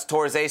Farias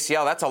tore his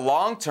ACL. That's a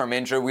long-term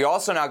injury. We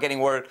also now getting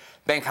word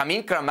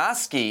Benjamin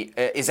Kramaski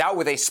is out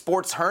with a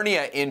sports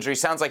hernia injury.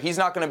 Sounds like he's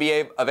not going to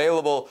be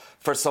available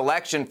for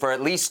selection for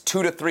at least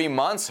 2 to 3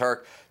 months,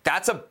 Herc.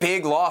 That's a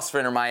big loss for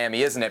Inter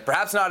Miami, isn't it?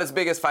 Perhaps not as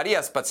big as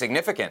Farias, but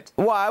significant.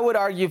 Well, I would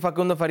argue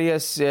Facundo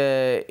Farias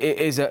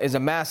is a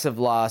massive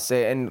loss,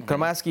 and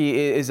Kramaski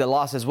is a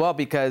loss as well,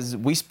 because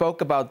we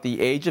spoke about the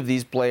age of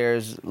these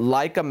players,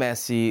 like a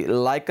Messi,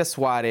 like a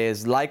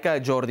Suarez, like a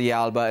Jordi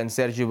Alba and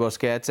Sergio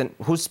Busquets, and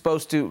who's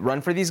supposed to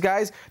run for these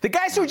guys? The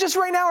guys who just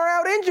right now are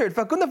out injured,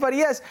 Facundo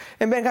Farias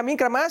and Benjamin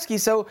Kramaski.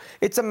 So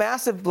it's a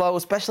massive blow,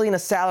 especially in a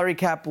salary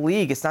cap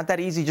league. It's not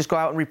that easy to just go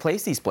out and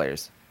replace these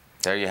players.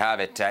 There you have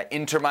it.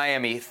 Inter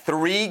Miami,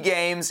 3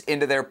 games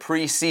into their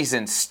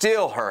preseason,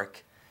 still,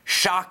 Herc,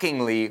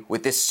 shockingly,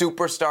 with this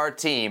superstar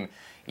team,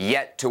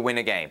 yet to win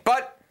a game.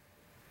 But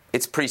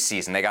it's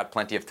preseason. They got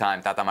plenty of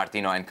time, Tata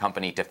Martino and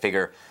company, to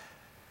figure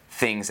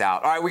things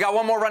out. All right, we got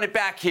one more run it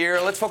back here.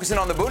 Let's focus in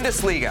on the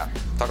Bundesliga.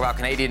 Talk about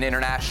Canadian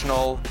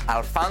international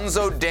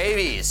Alphonso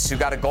Davies, who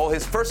got a goal,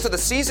 his first of the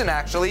season,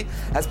 actually,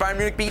 as Bayern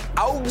Munich beat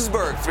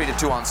Augsburg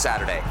 3-2 on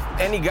Saturday.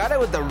 And he got it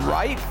with the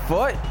right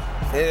foot.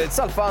 It's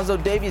Alphonso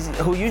Davies,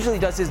 who usually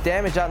does his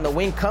damage out in the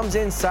wing, comes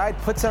inside,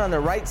 puts it on the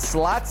right,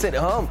 slots it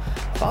home.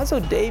 Alphonso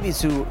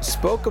Davies, who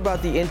spoke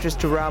about the interest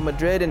to Real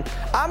Madrid, and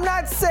I'm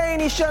not saying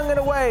he shung it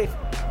away,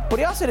 but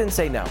he also didn't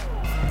say no.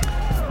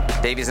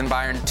 Davies and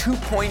Bayern 2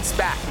 points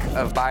back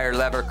of Bayer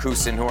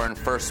Leverkusen, who are in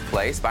first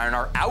place. Bayern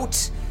are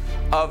out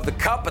of the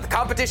cup, but the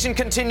competition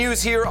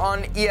continues here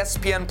on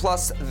ESPN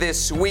Plus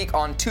this week.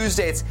 On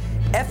Tuesday, it's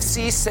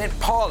FC St.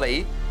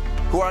 Pauli,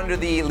 who are under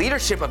the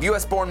leadership of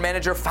US-born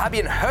manager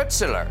Fabian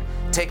Hürzeler,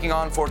 taking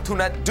on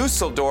Fortuna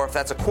Düsseldorf.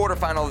 That's a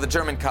quarterfinal of the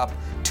German Cup,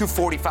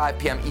 2:45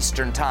 p.m.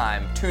 Eastern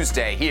Time,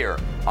 Tuesday here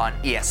on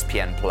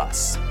ESPN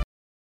Plus.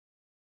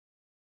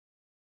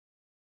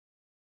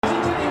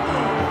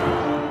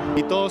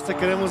 Y todos te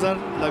queremos dar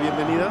la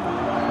bienvenida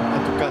a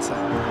tu casa.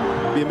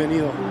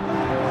 Bienvenido.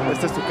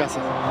 Esta es tu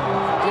casa.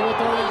 Llevo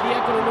todo el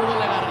día con un nudo en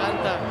la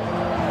garganta.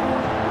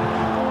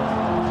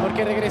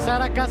 Porque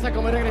regresar a casa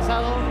como he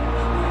regresado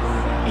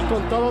y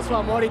con todo su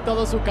amor y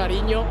todo su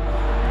cariño,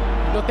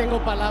 no tengo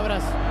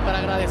palabras para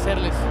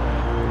agradecerles.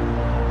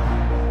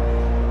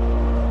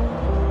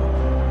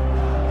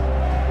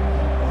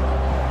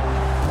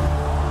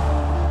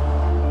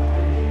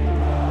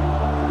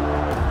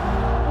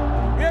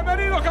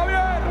 Bienvenido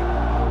Javier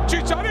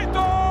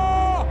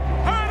Chicharito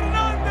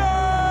Hernández.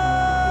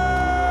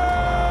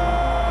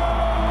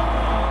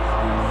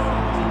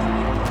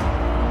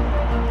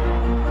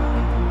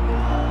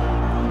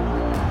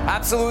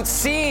 Absolute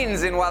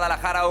scenes in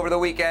Guadalajara over the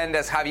weekend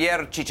as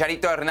Javier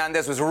Chicharito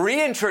Hernández was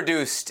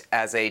reintroduced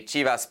as a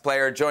Chivas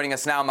player. Joining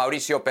us now,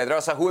 Mauricio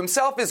Pedrosa, who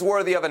himself is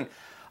worthy of an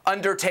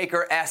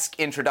Undertaker-esque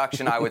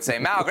introduction, I would say.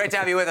 Mau, great to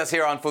have you with us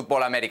here on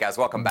Futbol Americas.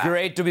 Welcome back.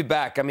 Great to be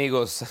back,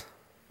 amigos.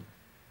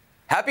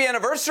 Happy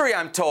anniversary,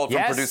 I'm told,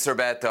 from producer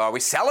Beto. Are we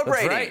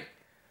celebrating? That's right.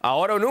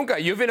 Ahora o nunca.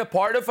 You've been a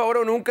part of Ahora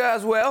o nunca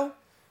as well.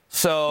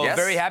 So yes,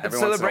 very happy to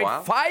celebrate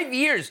 5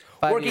 years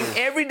working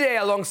every day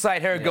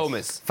alongside Herc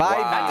Gomez. 5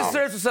 Wow. That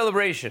deserves a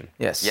celebration.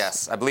 Yes.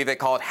 Yes, I believe they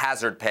call it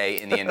hazard pay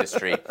in the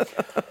industry.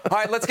 All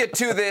right, let's get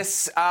to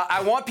this.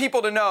 I want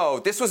people to know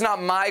this was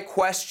not my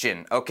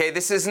question, okay?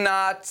 This is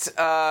not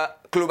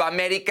Club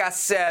America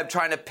Seb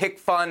trying to pick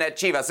fun at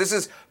Chivas. This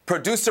is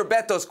producer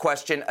Beto's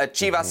question, a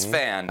Chivas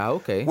fan.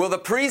 Okay. Will the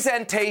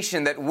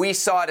presentation that we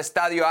saw at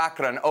Estadio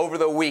Akron over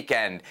the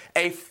weekend,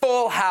 a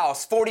full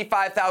house,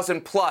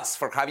 45,000 plus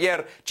for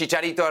Javier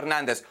Chicharito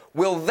Hernández,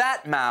 will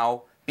that,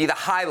 Mau, be the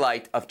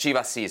highlight of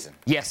Chivas season?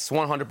 Yes,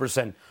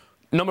 100%.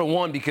 Number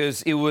one,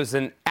 because it was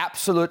an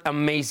absolute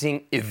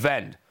amazing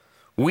event.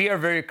 We are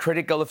very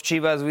critical of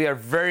Chivas. We are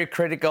very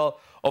critical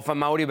of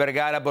Amaury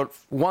Vergara. But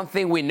one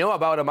thing we know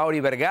about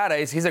Amaury Vergara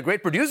is he's a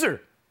great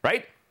producer,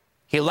 right?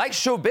 He likes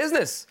show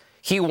business.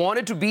 He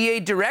wanted to be a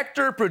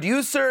director,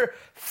 producer,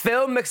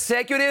 film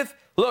executive.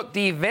 Look,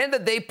 the event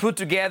that they put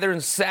together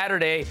on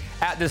Saturday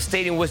at the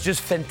stadium was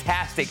just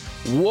fantastic.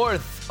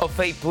 Worth of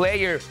a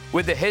player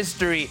with a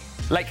history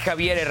like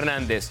Javier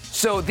Hernandez.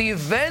 So the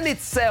event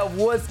itself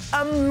was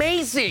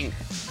amazing.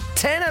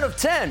 10 out of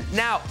 10.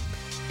 Now,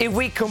 if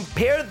we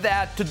compare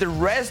that to the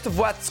rest of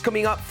what's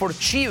coming up for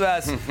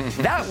Chivas,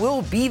 that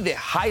will be the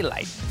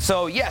highlight.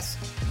 So yes,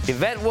 the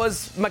event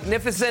was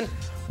magnificent,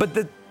 but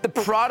the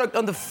product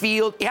on the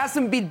field, it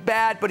hasn't been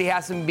bad, but it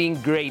hasn't been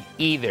great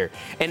either.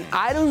 And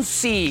I don't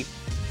see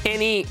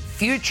any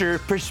future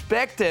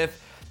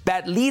perspective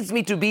that leads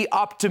me to be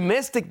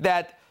optimistic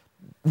that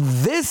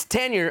this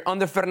tenure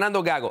under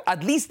Fernando Gago,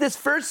 at least this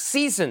first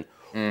season,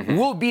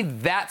 will be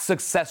that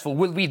successful,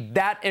 will be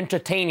that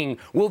entertaining,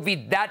 will be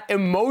that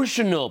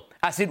emotional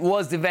as it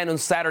was the event on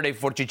Saturday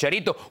for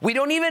Chicharito. We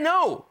don't even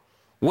know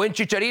when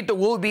Chicharito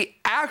will be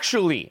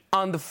actually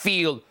on the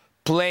field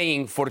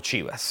playing for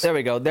Chivas. There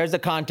we go. There's the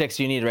context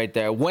you need right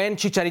there. When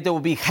Chicharito will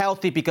be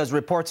healthy, because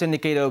reports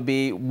indicate it will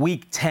be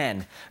week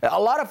 10. A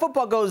lot of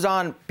football goes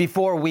on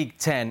before week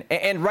 10.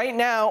 And right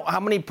now, how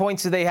many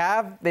points do they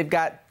have? They've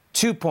got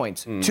 2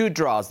 points, 2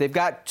 draws. They've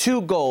got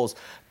 2 goals.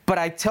 But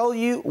I tell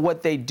you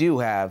what they do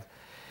have.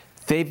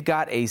 They've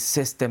got a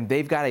system.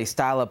 They've got a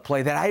style of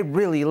play that I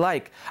really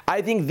like.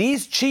 I think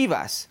this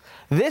Chivas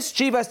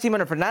team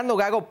under Fernando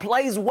Gago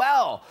plays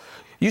well.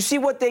 You see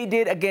what they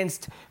did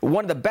against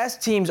one of the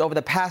best teams over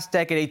the past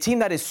decade, a team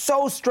that is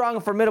so strong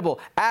and formidable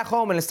at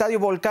home in the Estadio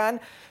Volcán.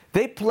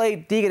 They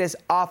played Tigres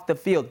off the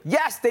field.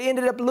 Yes, they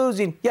ended up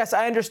losing. Yes,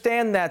 I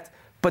understand that.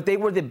 But they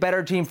were the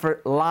better team for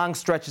long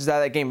stretches out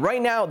of that game.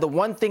 Right now, the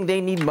one thing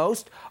they need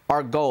most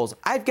are goals.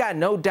 I've got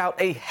no doubt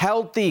a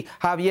healthy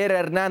Javier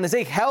Hernandez,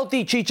 a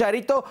healthy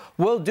Chicharito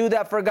will do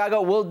that for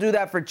Gago, will do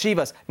that for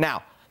Chivas.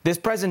 Now, this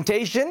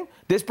presentation,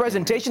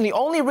 the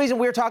only reason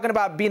we're talking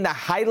about being the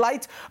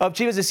highlight of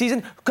Chivas this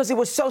season, because it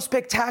was so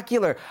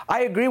spectacular.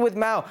 I agree with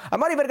Mao.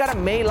 Amaury Vergara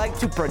may like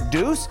to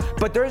produce,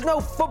 but there's no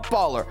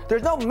footballer,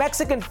 there's no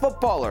Mexican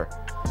footballer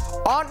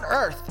on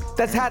earth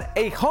that's had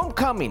a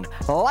homecoming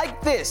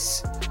like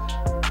this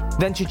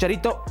than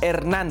Chicharito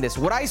Hernandez.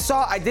 What I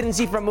saw, I didn't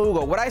see from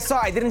Hugo. What I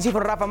saw, I didn't see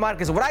from Rafa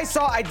Marquez. What I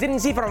saw, I didn't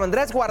see from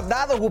Andres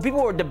Guardado, who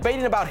people were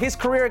debating about his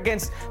career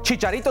against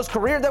Chicharito's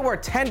career. There were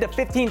 10 to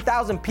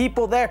 15,000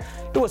 people there.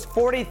 It was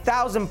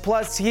 40,000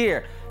 plus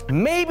here.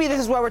 Maybe this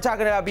is why we're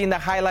talking about being the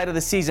highlight of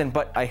the season,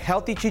 but a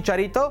healthy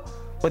Chicharito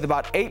with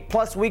about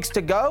 8+ weeks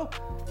to go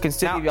can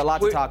still give you a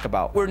lot to talk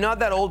about. We're not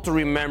that old to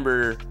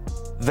remember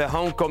the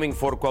homecoming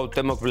for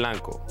Cuauhtémoc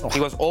Blanco.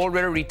 He was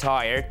already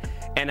retired,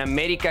 and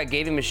America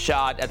gave him a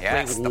shot at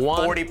playing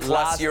one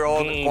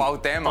 40-plus-year-old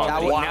That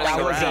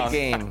Cuauhtémoc. was a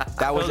game.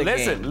 That was a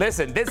game.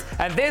 Listen.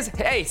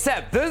 Hey,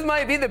 Seb, this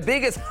might be the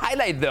biggest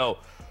highlight, though.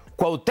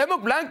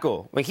 Cuauhtémoc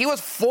Blanco, when he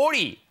was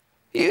 40,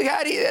 he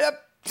had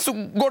su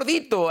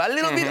gordito, a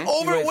little bit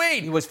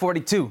overweight. He was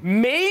 42.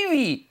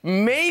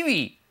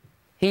 Maybe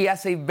he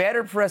has a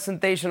better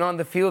presentation on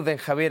the field than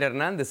Javier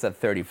Hernandez at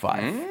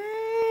 35.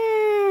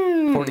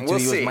 42, we'll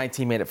he see. was my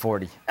teammate at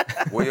 40.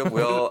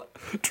 We'll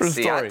True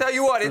see. story. I tell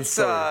you what, True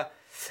story.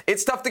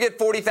 it's tough to get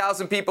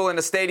 40,000 people in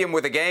a stadium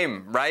with a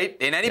game, right?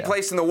 In any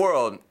place in the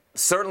world,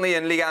 certainly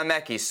in Liga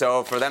MX.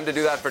 So for them to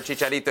do that for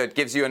Chicharito, it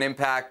gives you an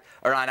impact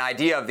or an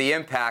idea of the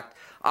impact.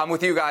 I'm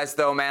with you guys,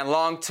 though, man.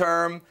 Long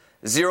term,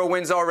 0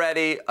 wins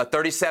already, a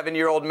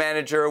 37-year-old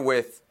manager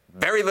with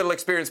very little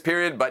experience,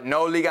 period, but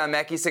no Liga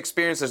MX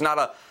experience. There's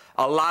not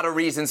a lot of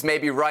reasons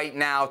maybe right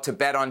now to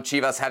bet on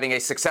Chivas having a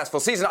successful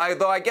season.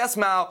 Though I guess,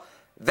 Mao,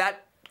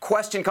 that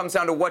question comes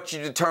down to what you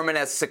determine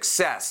as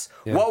success.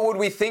 Yeah. What would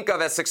we think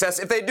of as success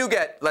if they do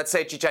get, let's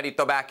say,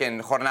 Chicharito back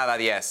in Jornada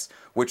 10,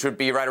 which would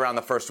be right around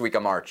the first week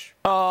of March?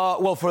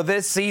 Well, for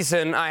this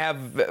season, I have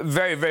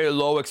very, very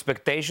low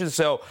expectations.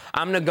 So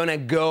I'm not going to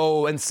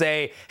go and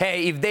say,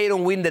 hey, if they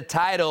don't win the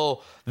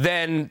title,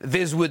 then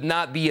this would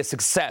not be a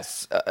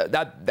success.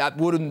 That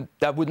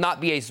would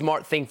not be a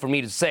smart thing for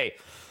me to say.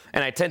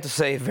 And I tend to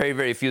say very,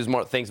 very few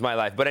smart things in my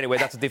life. But anyway,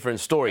 that's a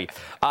different story.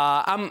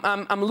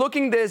 I'm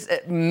looking this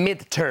at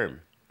midterm,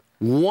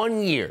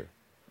 1 year.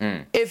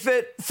 If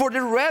for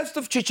the rest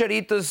of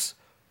Chicharito's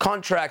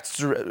contracts,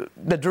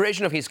 the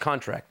duration of his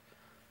contract,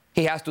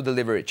 he has to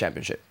deliver a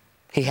championship.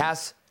 He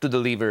has to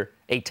deliver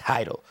a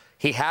title.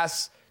 He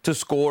has to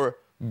score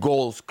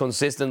goals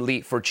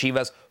consistently for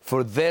Chivas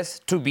for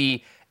this to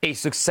be a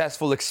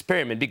successful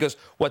experiment, because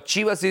what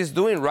Chivas is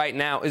doing right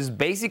now is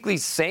basically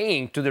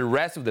saying to the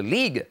rest of the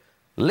league,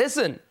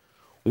 listen,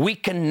 we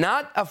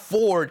cannot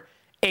afford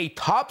a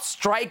top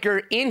striker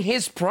in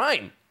his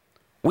prime.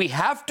 We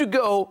have to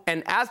go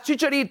and ask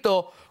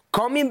Chicharito,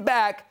 coming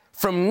back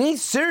from knee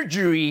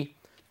surgery,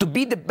 to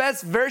be the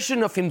best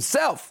version of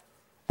himself.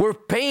 We're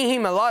paying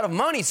him a lot of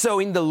money, so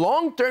in the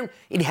long term,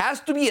 it has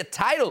to be a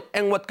title.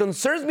 And what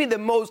concerns me the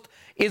most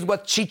is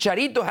what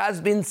Chicharito has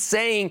been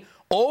saying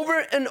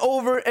over and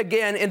over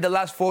again in the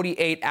last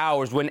 48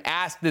 hours when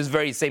asked this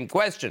very same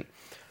question.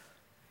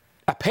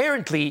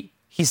 Apparently,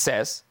 he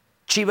says,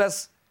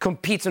 Chivas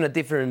competes in a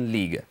different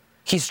league.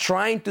 He's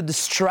trying to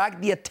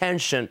distract the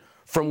attention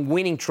from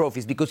winning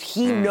trophies because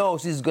he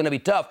knows this is going to be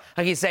tough.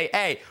 And he say,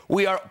 hey,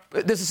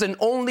 this is an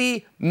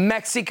only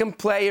Mexican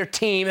player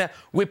team.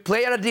 We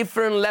play at a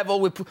different level.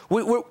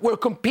 We're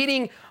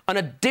competing on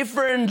a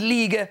different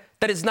league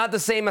that is not the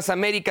same as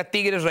América,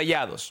 Tigres,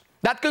 Rayados.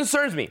 That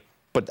concerns me.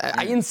 But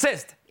I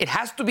insist, it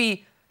has to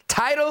be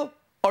title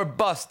or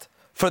bust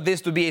for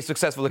this to be a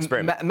successful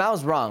experiment.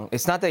 Mal's wrong.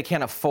 It's not that they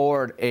can't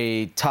afford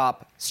a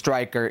top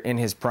striker in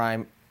his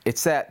prime.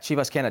 It's that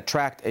Chivas can't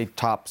attract a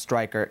top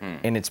striker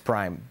in its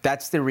prime.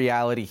 That's the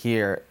reality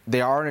here.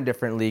 They are in a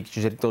different league.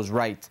 Chicharito's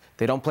right.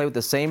 They don't play with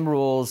the same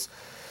rules,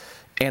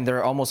 and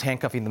they're almost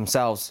handcuffing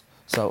themselves.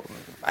 But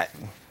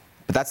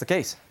that's the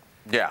case.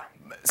 Yeah,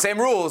 same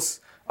rules,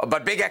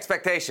 but big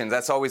expectations.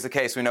 That's always the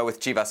case, we know, with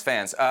Chivas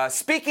fans.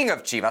 Speaking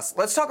of Chivas,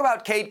 let's talk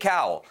about Cade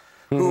Cowell,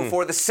 who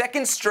for the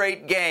second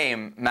straight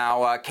game,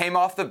 Mao, came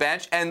off the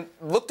bench and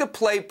looked to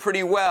play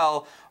pretty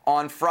well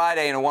on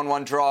Friday in a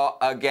 1-1 draw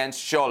against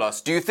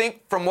Xolos. Do you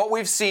think, from what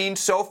we've seen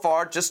so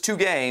far, just 2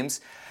 games,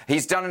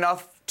 he's done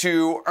enough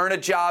to earn a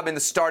job in the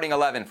starting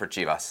 11 for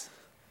Chivas?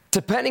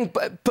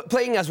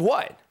 Playing as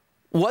what?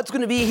 What's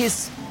going to be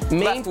his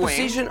main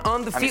position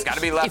on the field? He's got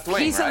to be left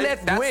wing, he's right? A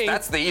left wing,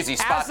 that's the easy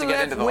spot to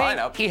get into the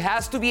lineup. He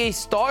has to be a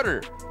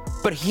starter.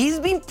 But he's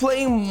been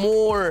playing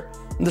more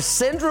the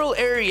central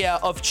area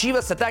of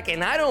Chivas attack,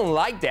 and I don't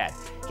like that.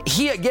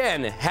 He,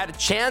 again, had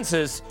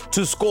chances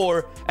to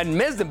score and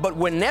missed them, but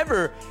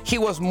whenever he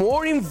was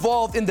more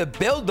involved in the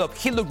build-up,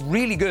 he looked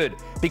really good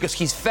because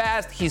he's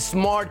fast, he's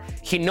smart,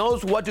 he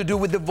knows what to do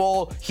with the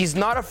ball, he's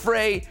not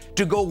afraid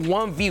to go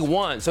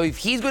 1v1. So if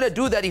he's going to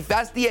do that, if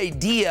that's the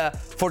idea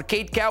for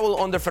Cade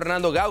Cowell under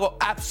Fernando Gago,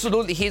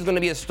 absolutely he's going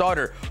to be a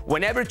starter.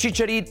 Whenever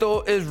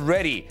Chicharito is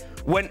ready,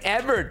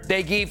 whenever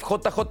they give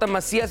JJ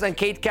Macías and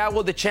Cade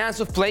Cowell the chance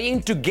of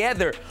playing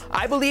together,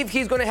 I believe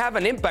he's going to have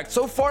an impact.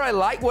 So far, I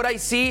like what I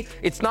see.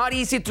 It's not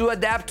easy to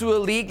adapt to a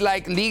league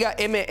like Liga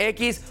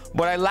MX,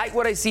 but I like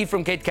what I see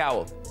from Cade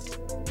Cowell.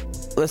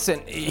 Listen,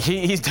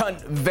 he's done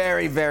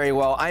very, very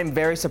well. I'm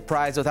very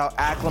surprised with how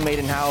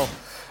acclimated and how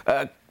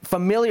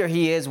familiar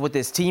he is with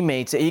his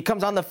teammates. He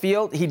comes on the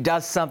field, he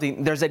does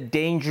something. There's a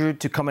danger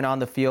to coming on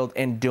the field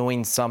and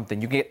doing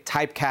something. You get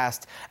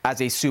typecast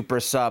as a super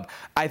sub.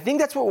 I think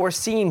that's what we're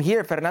seeing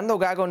here. Fernando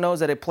Gago knows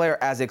that a player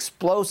as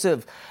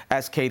explosive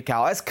as Cade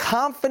Cowell, as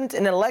confident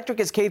and electric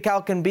as Cade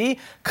Cowell can be,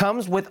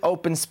 comes with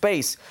open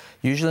space.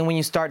 Usually when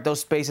you start,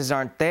 those spaces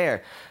aren't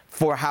there.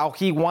 For how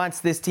he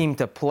wants this team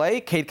to play,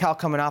 Cade Cowell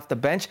coming off the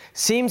bench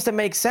seems to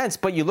make sense.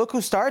 But you look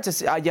who starts,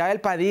 it's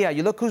Yael Padilla.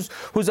 You look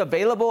who's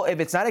available. If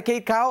it's not a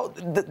Cade Cowell,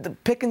 the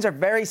pickings are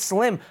very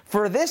slim.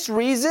 For this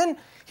reason,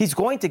 he's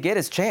going to get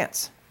his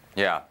chance.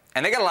 Yeah.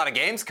 And they got a lot of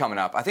games coming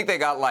up. I think they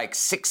got like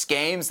 6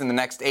 games in the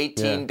next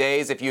 18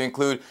 days if you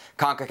include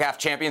CONCACAF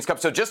Champions Cup.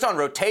 So just on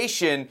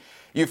rotation,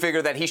 you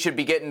figure that he should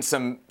be getting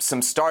some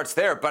starts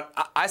there. But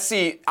I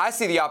see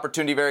the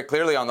opportunity very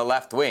clearly on the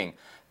left wing.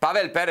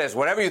 Pavel Perez,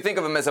 whatever you think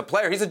of him as a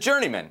player, he's a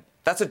journeyman.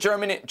 That's a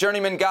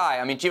journeyman guy.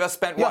 I mean, Chivas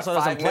spent,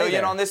 $5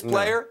 million on this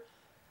player?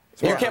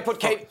 No. You can't put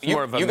Cade. You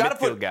got to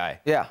put guy.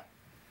 Yeah.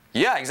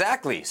 Yeah,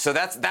 exactly. So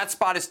that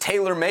spot is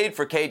tailor-made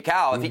for Cade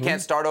Cowell. If he can't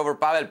start over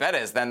Pavel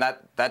Perez, then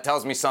that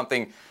tells me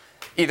something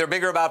either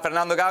bigger about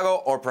Fernando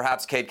Gago or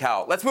perhaps Cade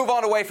Cowell. Let's move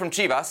on away from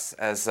Chivas,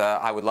 as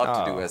I would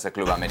love to do as a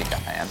Club América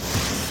fan.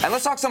 And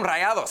let's talk some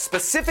Rayados,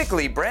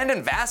 specifically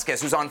Brandon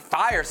Vazquez, who's on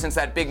fire since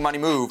that big money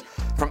move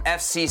from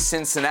FC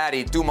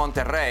Cincinnati to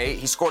Monterrey.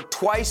 He scored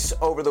twice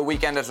over the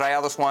weekend as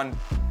Rayados won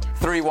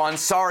 3-1.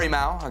 Sorry,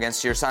 Mao,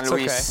 against your San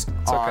Luis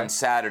on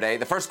Saturday.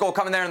 The first goal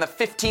coming there in the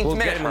 15th minute. We'll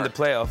get him in the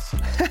playoffs.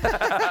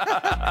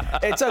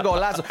 It's a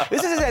golazo.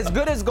 This is as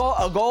good as a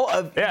goal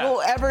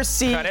you'll ever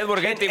see in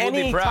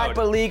any type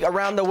of league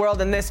around the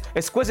world. And this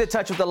exquisite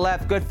touch with the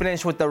left, good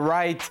finish with the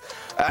right.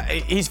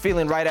 He's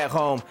feeling right at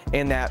home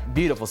in that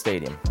beautiful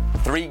stadium.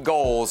 3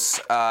 goals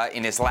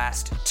in his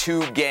last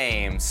 2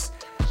 games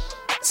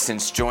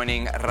since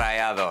joining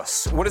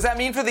Rayados. What does that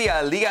mean for the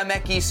Liga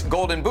MX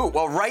Golden Boot?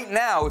 Well, right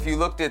now, if you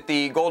looked at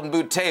the Golden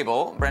Boot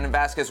table, Brandon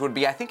Vazquez would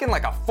be, I think, in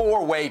like a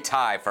 4-way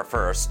tie for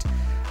first.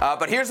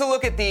 But here's a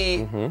look at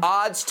the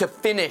odds to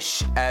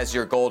finish as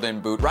your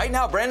Golden Boot. Right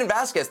now, Brandon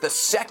Vazquez, the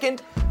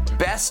second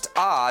best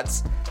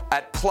odds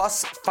at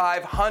plus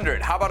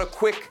 500. How about a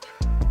quick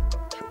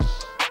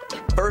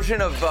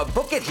version of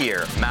Book It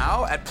here,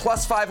 Mao, at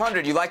plus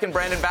 500. You liking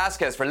Brandon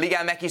Vazquez for Liga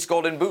MX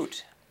Golden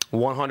Boot?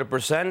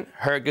 100%.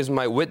 Herc is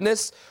my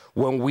witness.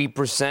 When we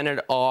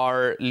presented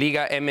our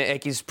Liga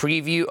MX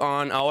preview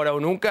on Ahora o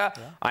Nunca,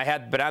 I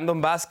had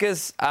Brandon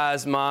Vazquez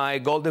as my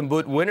Golden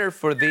Boot winner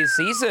for this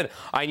season.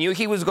 I knew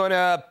he was going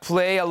to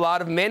play a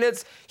lot of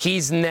minutes.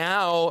 He's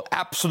now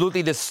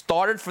absolutely the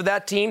starter for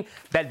that team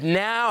that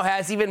now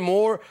has even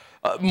more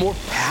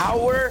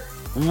power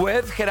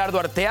with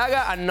Gerardo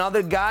Arteaga,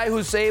 another guy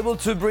who's able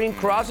to bring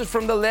crosses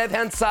from the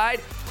left-hand side.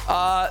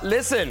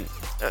 Listen,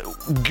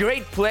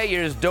 great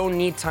players don't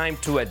need time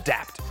to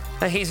adapt.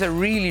 And he's a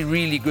really,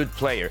 really good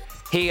player.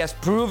 He has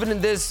proven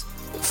in this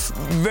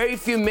very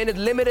few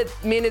limited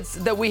minutes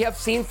that we have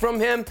seen from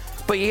him,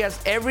 but he has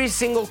every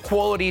single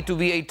quality to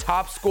be a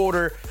top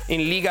scorer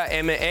in Liga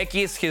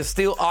MX. He's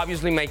still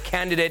obviously my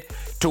candidate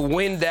to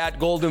win that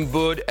Golden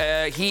Boot.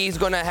 He's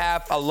going to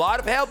have a lot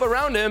of help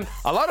around him,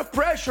 a lot of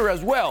pressure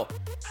as well.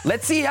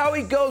 Let's see how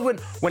it goes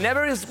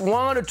whenever it's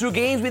 1 or 2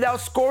 games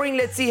without scoring.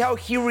 Let's see how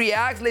he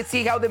reacts. Let's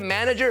see how the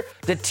manager,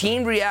 the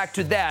team react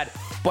to that.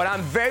 But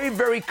I'm very,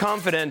 very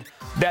confident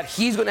that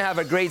he's going to have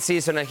a great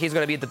season and he's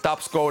going to be the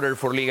top scorer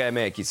for Liga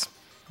MX.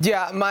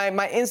 Yeah,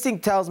 my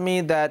instinct tells me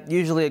that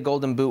usually a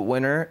Golden Boot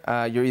winner,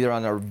 you're either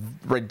on a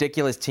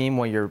ridiculous team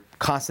where you're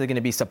constantly going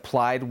to be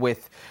supplied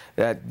with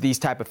these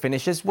type of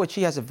finishes, which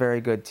he has a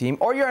very good team,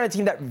 or you're on a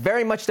team that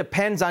very much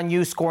depends on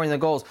you scoring the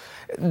goals.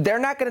 They're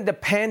not going to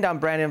depend on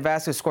Brandon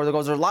Vazquez to score the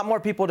goals. There's a lot more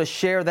people to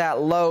share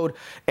that load,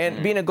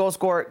 and being a goal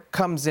scorer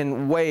comes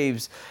in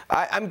waves.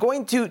 I'm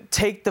going to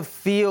take the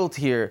field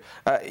here.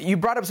 You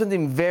brought up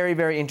something very,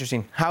 very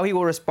interesting, how he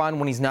will respond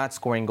when he's not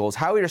scoring goals,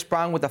 how he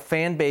responds with a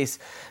fan base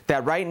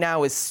that right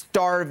now is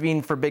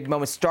starving for big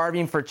moments,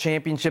 starving for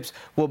championships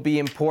will be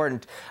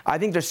important. I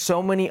think there's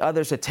so many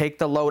others to take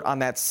the load on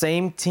that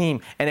same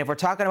team, and if we're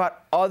talking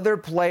about other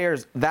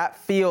players, that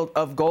field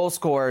of goal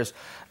scorers,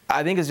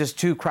 I think it's just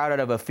too crowded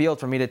of a field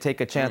for me to take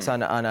a chance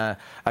on a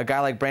guy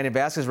like Brandon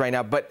Vazquez right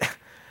now. But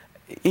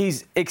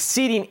he's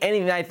exceeding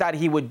anything I thought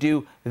he would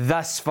do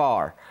thus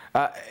far.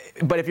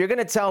 But if you're going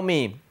to tell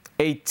me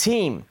a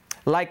team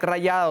like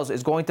Rayados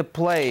is going to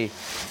play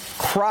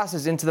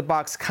crosses into the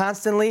box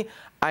constantly,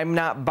 I'm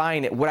not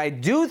buying it. What I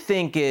do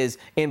think is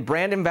in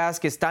Brandon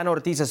Vazquez, Tano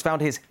Ortiz has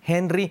found his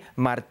Henry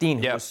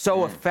Martin, who was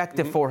so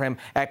effective for him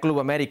at Club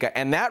America.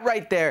 And that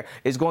right there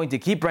is going to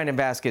keep Brandon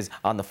Vazquez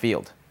on the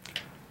field.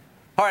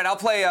 All right, I'll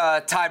play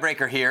a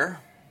tiebreaker here.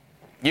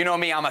 You know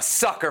me, I'm a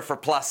sucker for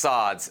plus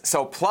odds.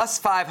 So plus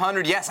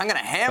 500, yes, I'm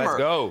going to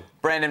hammer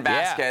Brandon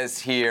Vazquez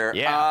here.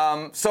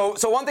 Yeah. So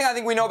one thing I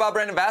think we know about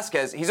Brandon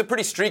Vazquez, he's a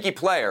pretty streaky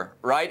player,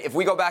 right? If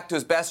we go back to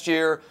his best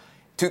year,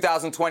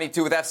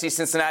 2022 with FC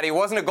Cincinnati, it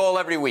wasn't a goal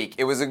every week.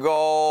 It was a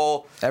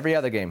goal every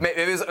other game.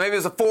 Maybe it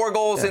was 4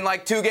 goals in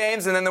like 2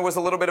 games, and then there was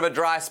a little bit of a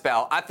dry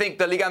spell. I think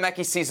the Liga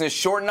MX season is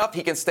short enough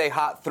he can stay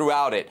hot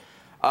throughout it.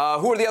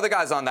 Who are the other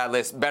guys on that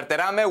list?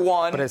 Berterame,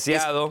 one,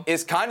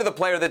 is kind of the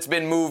player that's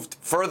been moved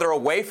further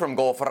away from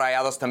goal for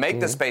Rayados to make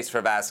the space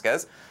for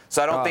Vazquez.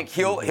 So I don't think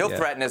he'll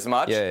threaten as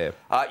much. I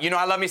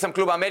love me some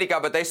Club America,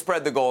 but they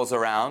spread the goals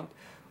around.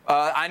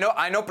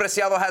 I know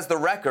Preciado has the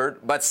record,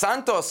 but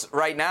Santos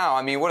right now,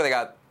 I mean, what do they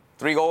got?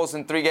 3 goals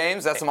in 3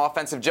 games. That's some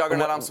offensive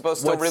juggernaut I'm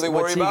supposed to really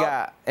worry about.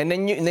 Got? And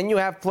then you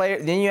have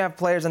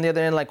players on the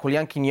other end like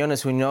Julian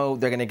Quiñones who know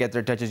they're going to get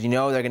their touches. You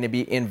know they're going to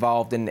be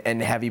involved in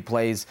heavy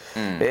plays.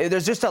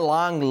 There's just a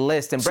long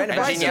list. And Brandon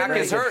Gignac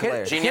is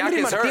hurt.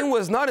 Henry Martin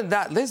was not in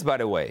that list, by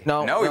the way.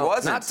 No, he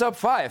wasn't. Not top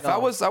 5. No. I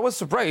was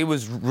surprised. He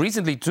was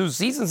recently 2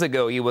 seasons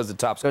ago. He was the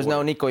top scorer. There's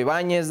no Nico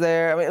Ibanez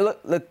there. I mean,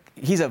 look.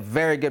 He's a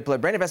very good player.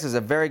 Brandon Vazquez is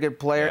a very good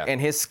player, and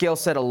his skill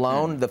set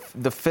alone, the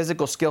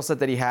physical skill set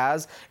that he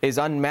has, is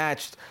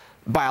unmatched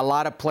by a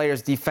lot of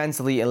players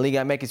defensively in Liga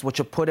MX, which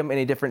will put him in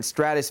a different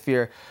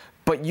stratosphere.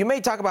 But you may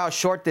talk about how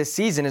short this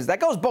season is.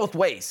 That goes both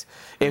ways.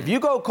 If you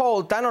go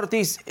cold, Tano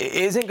Ortiz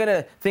isn't going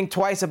to think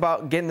twice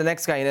about getting the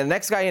next guy in. And the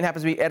next guy in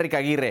happens to be Eric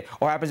Aguirre,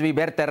 or happens to be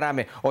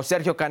Berterame, or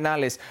Sergio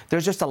Canales.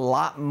 There's just a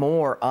lot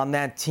more on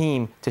that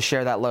team to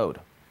share that load.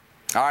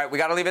 All right, we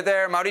got to leave it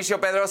there. Mauricio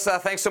Pedrosa,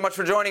 thanks so much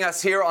for joining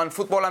us here on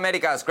Futbol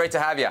America. It's great to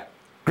have you.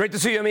 Great to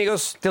see you,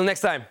 amigos. Till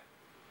next time.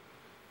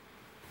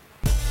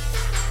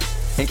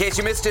 In case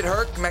you missed it,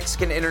 Herc,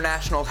 Mexican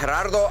international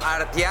Gerardo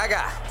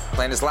Arteaga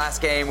playing his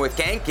last game with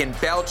Genk in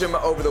Belgium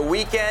over the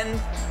weekend.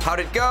 How'd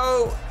it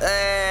go?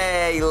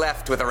 He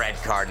left with a red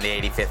card in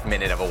the 85th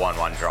minute of a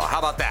 1-1 draw. How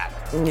about that?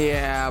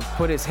 Yeah,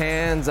 put his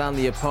hands on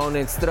the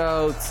opponent's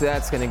throats.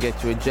 That's going to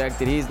get you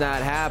ejected. He's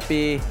not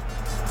happy.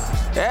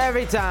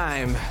 Every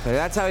time.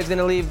 That's how he's going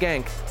to leave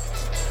Genk.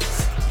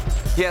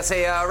 Yes,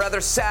 a rather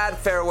sad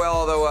farewell,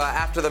 although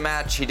after the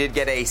match he did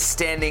get a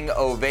standing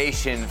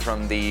ovation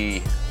from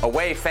the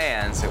away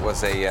fans. It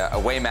was a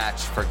away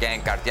match for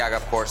Genk. Arteaga,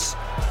 of course,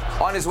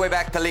 on his way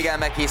back to Liga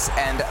MX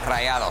and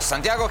Rayados.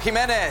 Santiago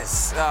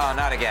Jimenez, oh,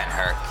 not again,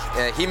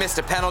 Herc. He missed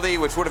a penalty,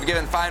 which would have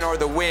given Feyenoord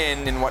the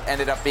win in what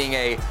ended up being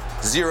a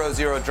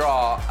 0-0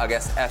 draw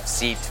against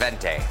FC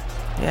Twente.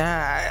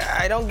 Yeah,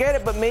 I don't get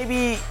it, but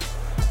maybe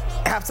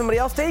have somebody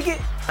else take it?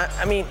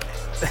 I mean,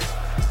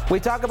 we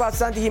talk about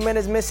Santi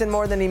Jimenez missing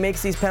more than he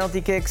makes these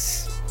penalty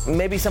kicks.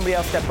 Maybe somebody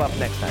else step up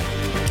next time.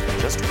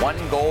 Just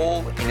 1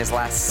 goal in his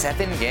last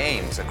 7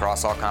 games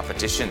across all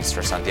competitions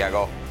for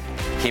Santiago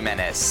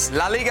Jimenez.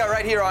 La Liga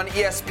right here on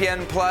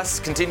ESPN Plus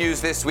continues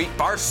this week.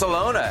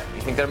 Barcelona,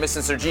 you think they're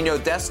missing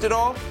Serginho Dest at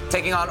all?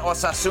 Taking on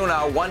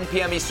Osasuna, 1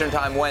 p.m. Eastern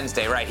Time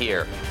Wednesday right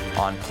here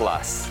on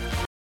Plus.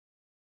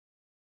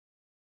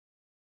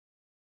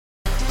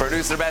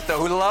 Producer Beto,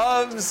 who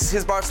loves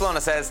his Barcelona,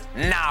 says,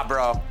 nah,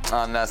 bro,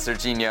 on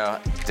Serginho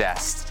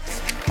Dest.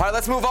 All right,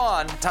 let's move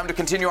on. Time to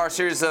continue our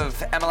series of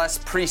MLS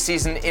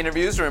preseason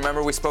interviews.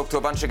 Remember, we spoke to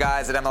a bunch of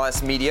guys at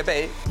MLS Media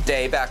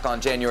Day back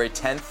on January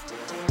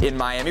 10th. in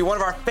Miami. One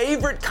of our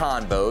favorite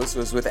convos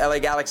was with LA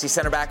Galaxy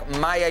center back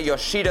Maya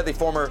Yoshida, the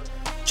former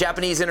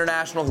Japanese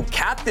international who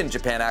captained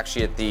Japan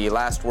actually at the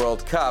last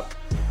World Cup,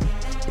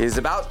 is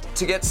about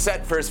to get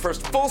set for his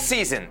first full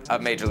season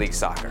of Major League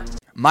Soccer.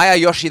 Maya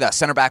Yoshida,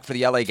 center back for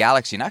the LA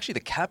Galaxy, and actually the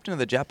captain of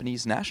the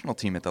Japanese national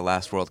team at the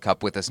last World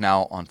Cup, with us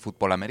now on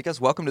Futbol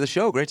Americas. Welcome to the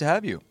show. Great to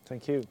have you.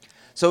 Thank you.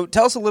 So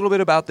tell us a little bit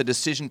about the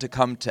decision to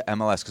come to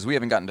MLS, because we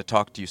haven't gotten to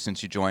talk to you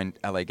since you joined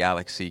LA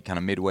Galaxy kind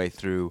of midway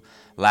through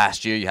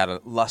last year. You had an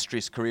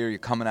illustrious career. You're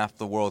coming after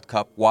the World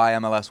Cup. Why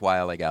MLS?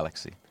 Why LA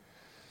Galaxy?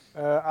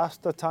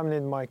 After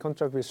terminating my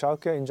contract with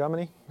Schalke in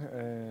Germany,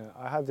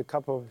 I had a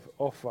couple of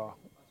offers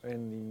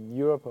in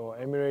Europe or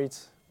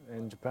Emirates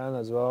and Japan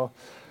as well.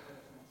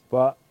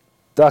 But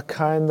that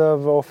kind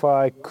of offer,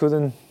 I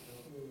couldn't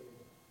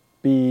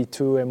be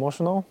too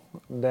emotional.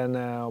 Then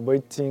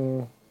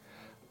waiting.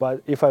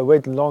 But if I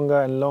wait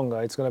longer and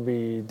longer, it's going to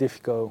be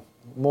difficult,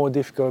 more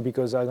difficult,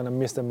 because I'm going to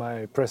miss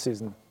my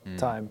preseason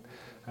time.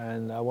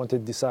 And I wanted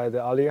to decide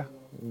earlier.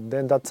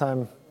 Then that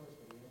time,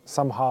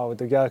 somehow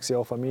the Galaxy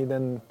offered me,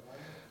 then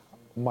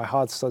my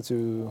heart started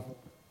to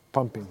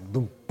pumping,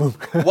 boom, boom.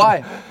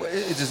 Why?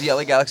 Does the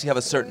LA Galaxy have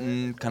a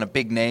certain kind of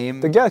big name?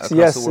 The Galaxy,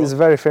 yes, is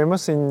very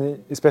famous,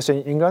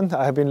 especially in England.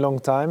 I have been a long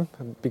time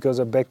because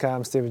of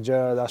Beckham, Steven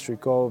Gerrard, Ashley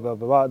Cole, blah,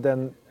 blah, blah.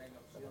 Then,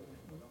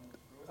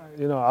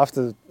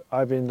 after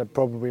I've been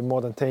probably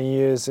more than 10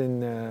 years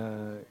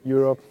in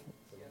Europe,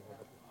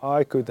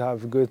 I could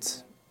have good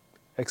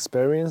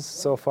experience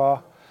so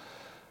far.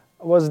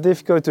 It was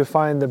difficult to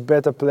find a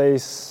better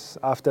place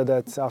after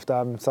that, after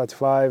I'm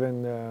 35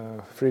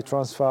 and free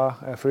transfer,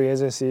 free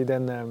agency.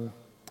 Then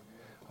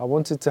I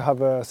wanted to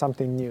have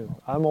something new.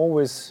 I'm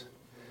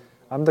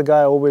the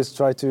guy always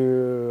try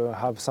to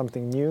have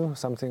something new,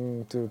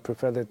 something to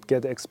prefer to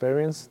get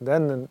experience.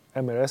 Then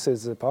MLS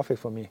is perfect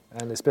for me,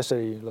 and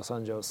especially Los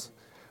Angeles.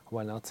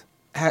 Why not?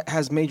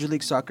 Has Major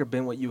League Soccer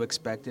been what you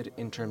expected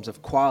in terms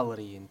of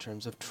quality, in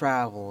terms of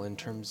travel, in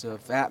terms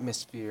of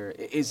atmosphere?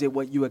 Is it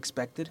what you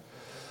expected?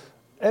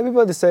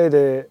 Everybody say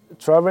the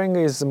traveling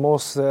is the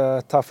most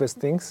toughest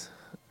things.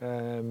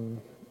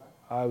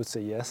 I would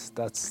say yes.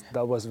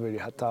 That was really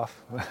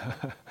tough,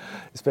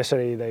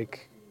 especially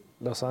like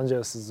Los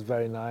Angeles is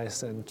very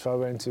nice, and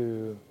traveling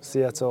to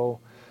Seattle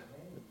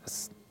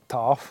is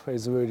tough.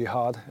 It's really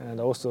hard, and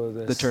also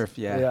the turf.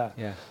 Yeah.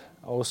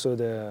 Also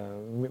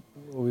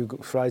we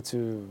fly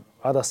to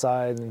other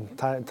side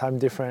and time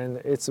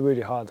different. It's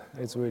really hard.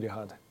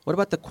 What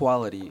about the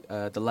quality,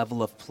 the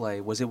level of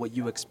play? Was it what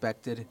you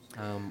expected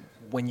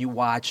when you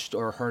watched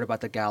or heard about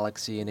the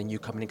Galaxy and then you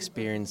come and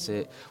experience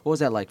it? What was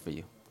that like for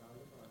you?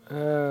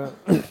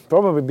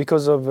 Probably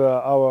because of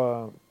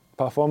our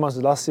performance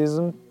last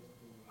season,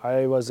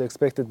 I was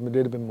expected a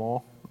little bit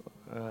more.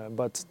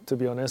 But to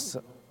be honest,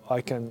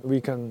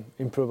 we can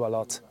improve a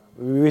lot.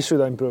 We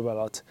should improve a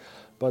lot.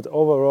 But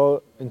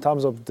overall, in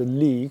terms of the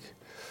league,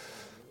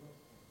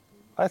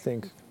 I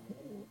think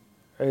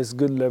it's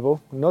good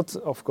level. Not,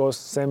 of course,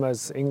 same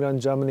as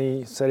England,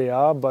 Germany, Serie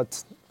A,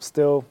 but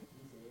still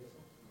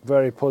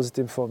very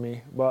positive for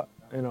me. But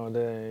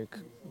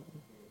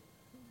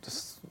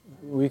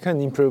we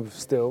can improve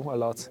still a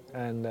lot.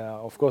 And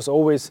of course,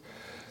 always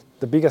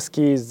the biggest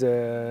key is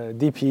the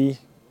DP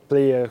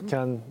player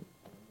can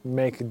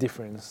make a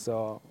difference.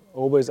 So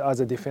always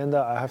as a defender,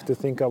 I have to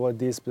think about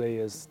these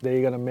players.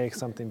 They're going to make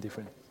something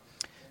different.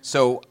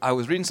 So I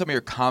was reading some of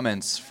your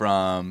comments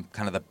from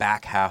kind of the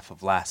back half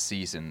of last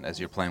season as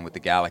you're playing with the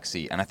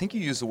Galaxy, and I think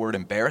you used the word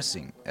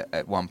embarrassing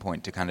at one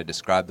point to kind of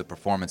describe the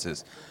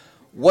performances.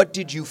 What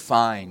did you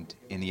find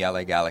in the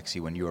LA Galaxy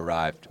when you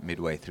arrived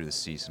midway through the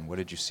season? What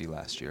did you see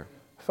last year?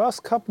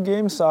 First couple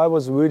games, I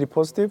was really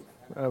positive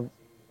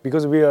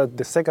because we are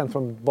the second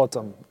from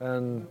bottom,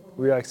 and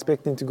we are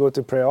expecting to go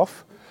to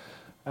playoff.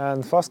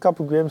 And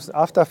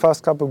after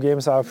first couple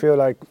games, I feel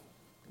like,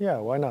 yeah,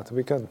 why not?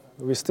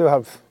 We still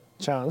have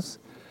chance.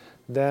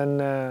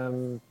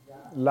 Then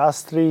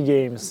last 3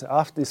 games,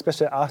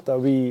 especially after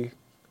we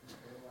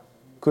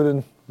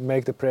couldn't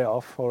make the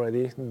playoff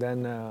already,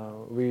 then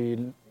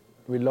we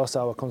lost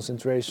our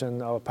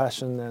concentration, our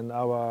passion, and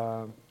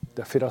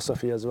the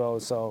philosophy as well.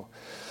 So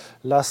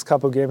last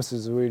couple games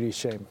is really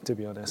shame, to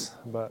be honest.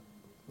 But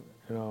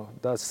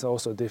that's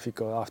also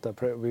difficult after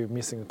we're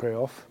missing the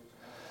playoff.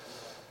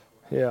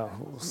 Yeah,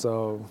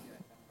 so,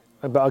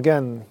 but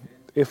again,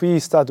 if we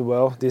start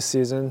well this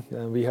season,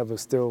 then we have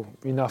still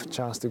enough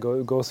chance to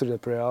go through the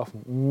playoff,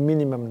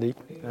 minimally,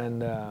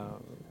 and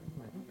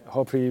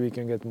hopefully we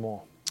can get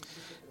more.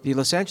 The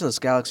Los Angeles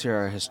Galaxy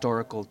are a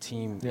historical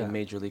team in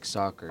Major League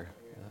Soccer.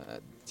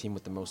 Team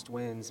with the most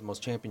wins,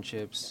 most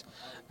championships.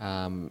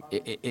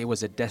 It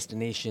was a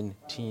destination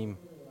team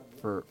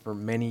for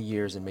many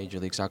years in Major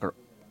League Soccer.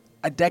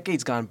 A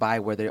decade's gone by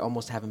where they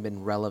almost haven't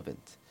been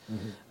relevant.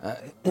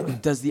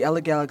 Does the LA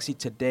Galaxy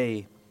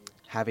today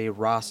have a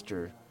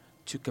roster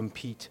to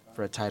compete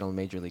for a title in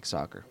Major League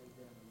Soccer?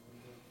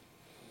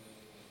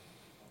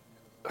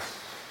 I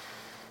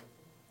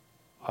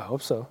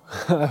hope so.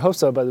 I hope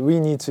so, but we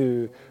need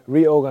to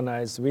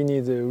reorganize. We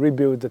need to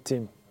rebuild the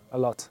team a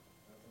lot.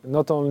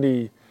 Not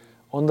only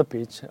on the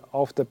pitch,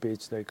 off the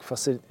pitch, like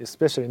facility,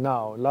 especially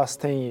now, last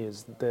 10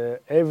 years,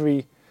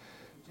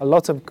 a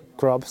lot of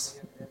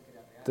clubs,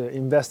 they're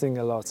investing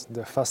a lot,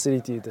 the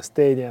facility, the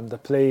stadium, the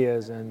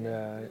players, and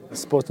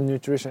sport and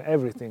nutrition,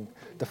 everything.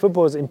 The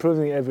football is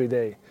improving every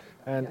day.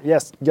 And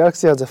yes,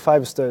 Galaxy has the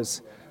 5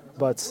 stars,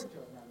 but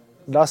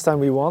last time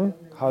we won,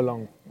 how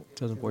long?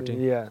 2014.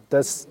 Yeah,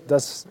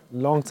 that's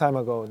long time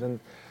ago. Then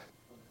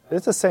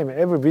it's the same.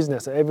 Every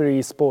business,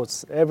 every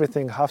sports,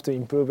 everything have to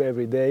improve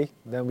every day.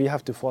 Then we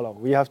have to follow.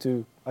 We have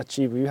to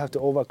achieve. We have to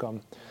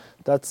overcome.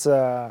 That's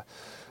I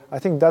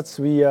think that's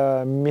we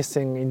are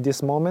missing in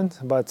this moment.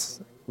 But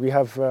we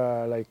have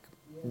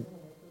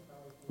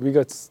we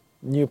got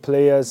new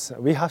players.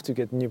 We have to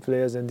get new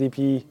players, and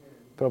DP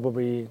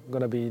probably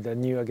gonna be the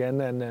new again,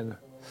 and then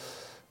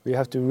we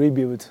have to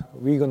rebuild.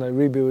 We're gonna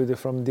rebuild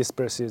from this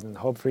preseason.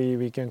 Hopefully,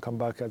 we can come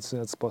back as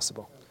soon as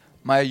possible.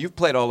 Maya, you've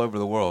played all over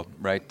the world,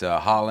 right?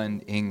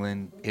 Holland,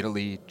 England,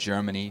 Italy,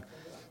 Germany.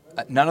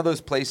 None of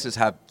those places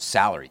have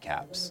salary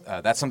caps.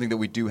 That's something that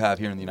we do have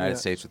here in the United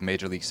States with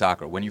Major League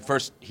Soccer. When you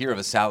first hear of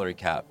a salary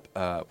cap,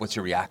 what's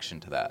your reaction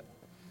to that?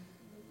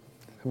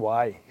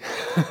 Why?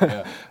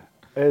 Yeah.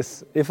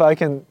 If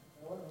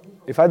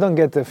I don't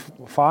get the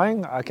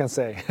fine, I can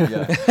say.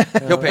 Yeah.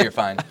 He'll pay your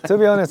fine. To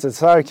be honest, the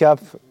salary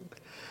cap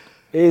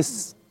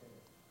is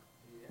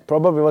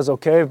probably was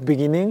okay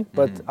beginning,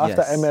 but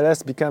after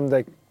MLS became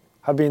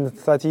have been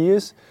 30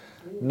 years,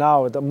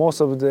 now most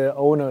of the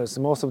owners,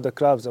 most of the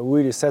clubs are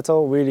really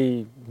settled,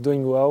 really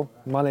doing well,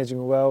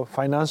 managing well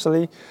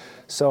financially.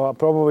 So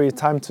probably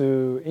time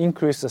to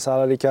increase the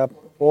salary cap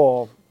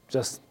or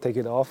just take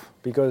it off,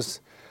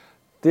 because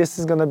this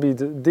is gonna be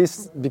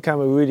this become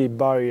a really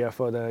barrier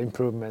for the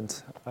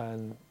improvement.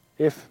 And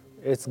if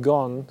it's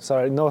gone,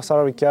 no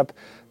salary cap,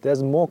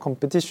 there's more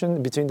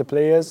competition between the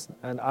players,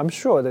 and I'm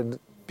sure that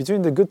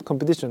between the good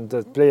competition,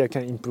 the player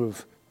can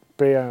improve,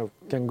 player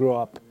can grow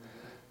up.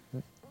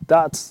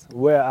 That's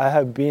where I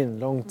have been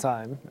long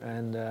time,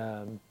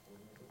 and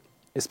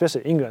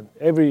especially England.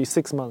 Every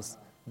 6 months,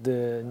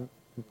 the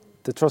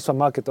transfer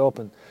market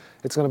open.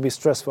 It's going to be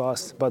stress for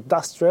us, but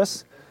that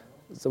stress,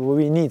 so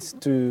we need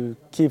to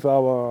keep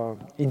our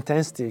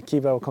intensity,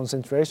 keep our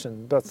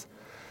concentration. But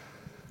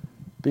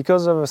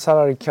because of a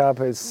salary cap,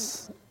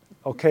 it's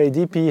okay.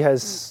 DP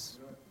has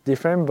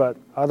different, but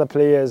other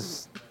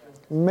players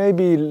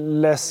maybe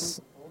less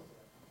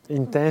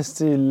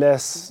intensity,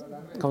 less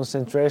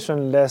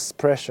concentration, less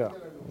pressure.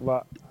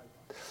 But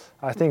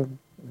I think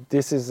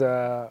this is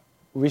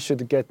we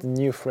should get a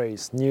new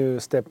phrase, new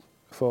step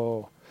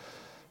for,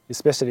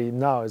 especially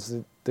now is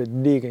the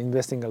league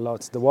investing a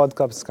lot. The World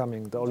Cup is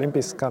coming, the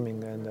Olympics is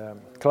coming, and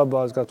Club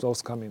World Cup is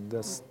also coming.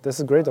 That's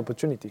a great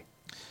opportunity.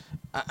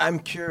 I'm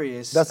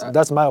curious.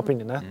 That's my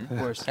opinion. Huh? Of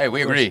course. Hey,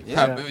 we agree.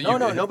 Yeah. No,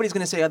 nobody's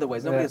going to say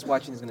otherwise. Nobody that's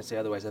watching is going to say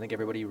otherwise. I think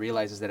everybody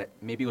realizes that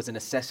maybe it was a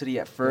necessity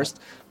at first,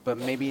 but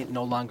maybe it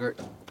no longer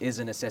is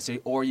a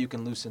necessity, or you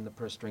can loosen the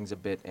purse strings a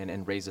bit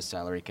and raise the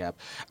salary cap.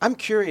 I'm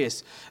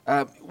curious.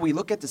 We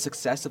look at the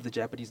success of the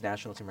Japanese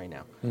national team right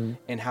now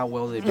and how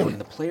well they're doing,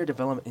 and the player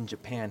development in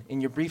Japan.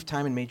 In your brief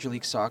time in Major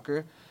League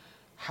Soccer,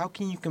 how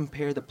can you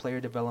compare the player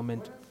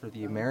development for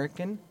the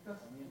American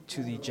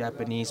to the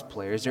Japanese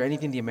player? Is there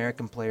anything the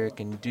American player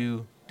can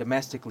do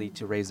domestically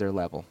to raise their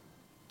level?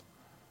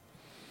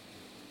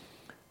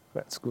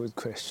 That's a good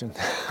question.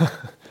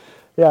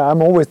 Yeah,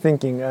 I'm always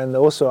thinking, and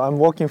also I'm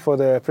working for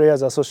the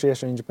Players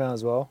Association in Japan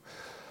as well.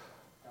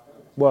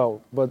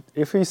 Well, but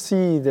if we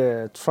see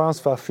the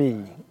transfer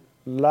fee,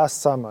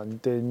 last summer,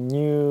 the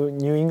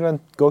New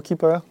England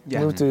goalkeeper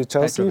moved to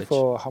Chelsea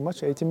for how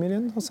much? 80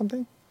 million or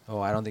something?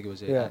 Oh, I don't think it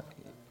was 8. Yeah.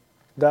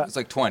 It's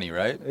like 20,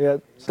 right? Yeah,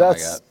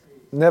 that's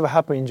never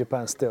happened in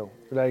Japan still.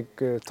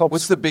 Top.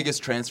 What's the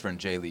biggest transfer in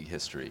J-League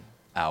history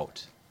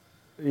out?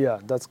 Yeah,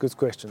 that's a good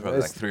question. Probably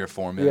like 3 or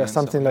 4 million. Yeah,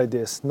 something like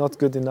this. Not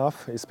good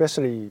enough,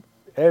 especially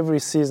every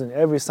season,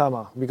 every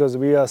summer, because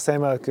we are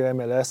same like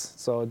MLS,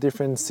 so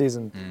different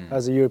season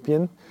as a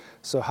European.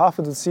 So half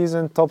of the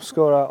season, top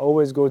scorer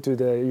always go to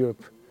the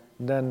Europe,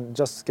 then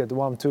just get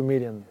 1-2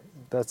 million.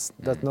 That's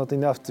not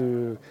enough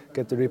to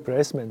get the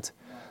replacement.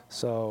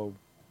 So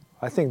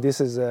I think this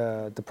is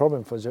the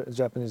problem for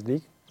Japanese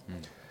league.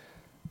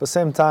 But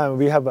same time,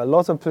 we have a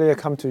lot of players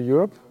come to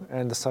Europe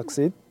and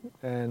succeed,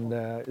 and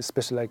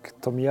especially like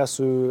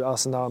Tomiyasu,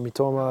 Arsenal,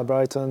 Mitoma,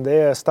 Brighton.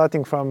 They are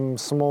starting from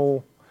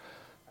small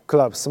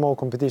clubs, small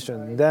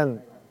competition,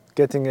 then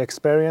getting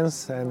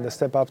experience and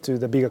step up to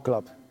the bigger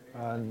club.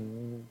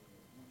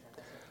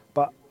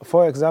 But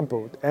for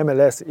example,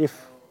 MLS,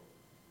 if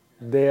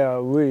they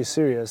are really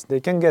serious, they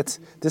can get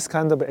this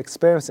kind of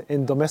experience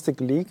in domestic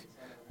league,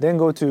 then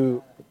go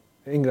to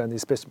England,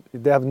 especially.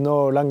 They have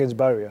no language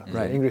barrier,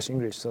 right? English,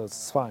 so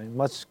it's fine.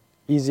 Much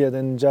easier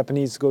than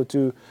Japanese go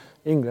to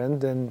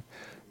England and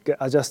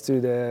adjust to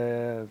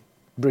the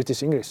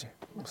British English.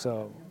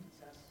 So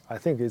I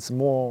think it's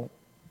more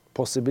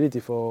possibility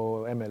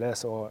for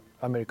MLS or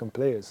American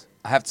players.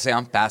 I have to say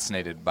I'm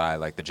fascinated by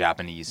like the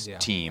Japanese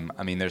team.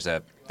 I mean, there's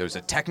a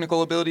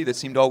technical ability that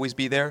seemed to always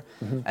be there,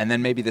 and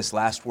then maybe this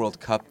last World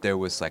Cup there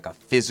was like a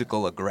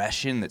physical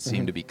aggression that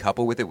seemed to be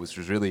coupled with it, which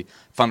was really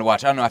fun to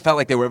watch. I don't know. I felt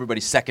like they were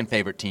everybody's second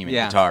favorite team in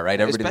Qatar, right?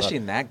 Everybody especially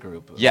in that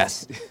group.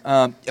 Yes.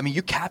 I mean,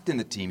 you captained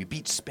the team. You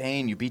beat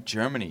Spain. You beat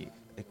Germany.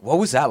 Like, what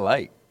was that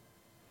like?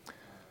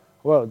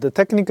 Well, the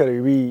technically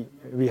we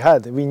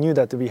knew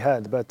that we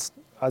had, but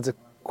as a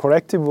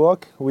collective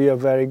work, we are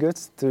very good.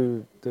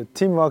 The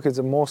teamwork is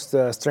the most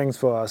strength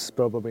for us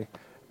probably,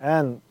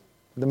 and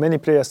the many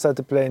players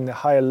started playing the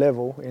higher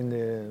level in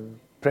the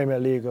Premier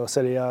League or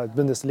Serie A,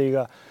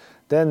 Bundesliga.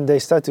 Then they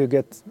start to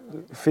get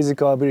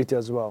physical ability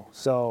as well.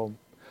 So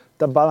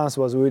the balance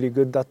was really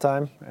good that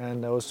time,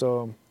 and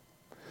also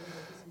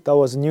that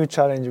was a new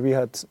challenge we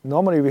had.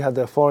 Normally we had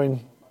the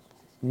foreign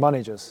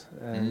managers,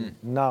 and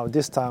now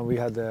this time we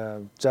had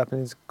a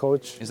Japanese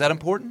coach. Is that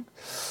important?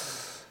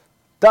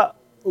 That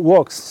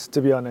works,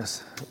 to be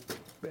honest.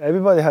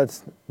 Everybody had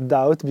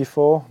doubt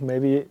before,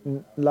 maybe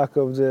lack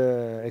of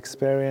the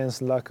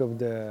experience, lack of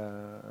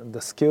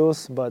the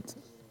skills, but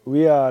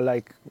we are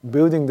like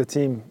building the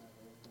team,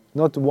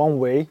 not one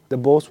way, the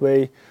both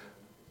way.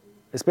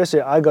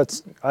 Especially I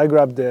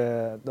grabbed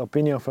the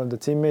opinion from the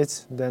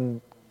teammates,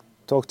 then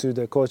talked to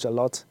the coach a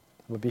lot.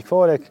 But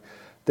before, like,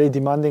 they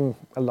demanding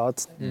a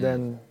lot,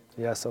 then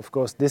yes, of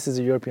course, this is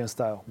a European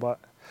style. But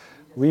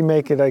we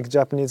make it like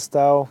Japanese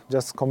style,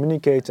 just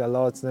communicate a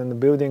lot, then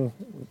building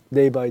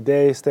day by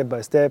day, step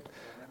by step,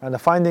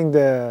 and finding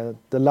the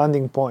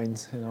landing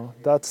point. You know,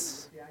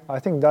 I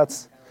think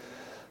that's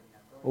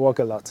work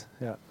a lot.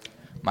 Yeah.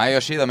 Maya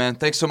Yoshida, man,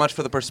 thanks so much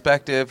for the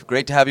perspective.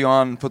 Great to have you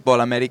on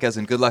Futbol Americas,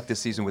 and good luck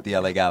this season with the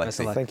LA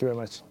Galaxy. Thank you very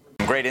much.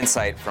 Great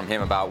insight from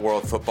him about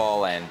world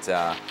football and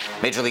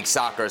Major League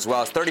Soccer as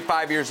well. He's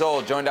 35 years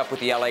old, joined up with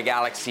the LA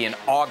Galaxy in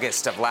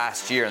August of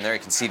last year, and there you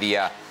can see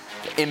the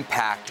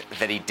impact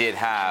that he did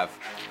have.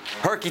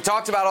 Herc, he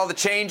talked about all the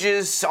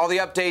changes, all the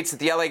updates that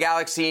the LA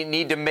Galaxy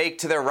need to make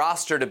to their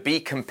roster to be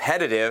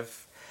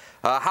competitive.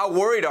 How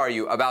worried are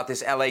you about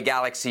this LA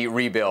Galaxy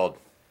rebuild,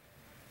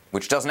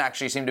 which doesn't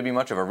actually seem to be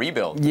much of a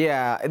rebuild?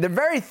 Yeah, they're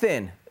very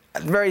thin.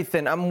 Very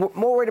thin. I'm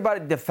more worried about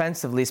it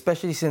defensively,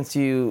 especially since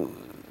you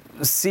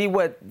see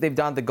what they've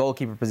done at the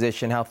goalkeeper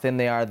position, how thin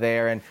they are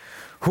there, and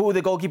who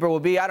the goalkeeper will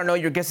be. I don't know.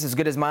 Your guess is as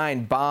good as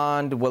mine.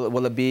 Bond?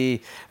 Will it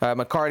be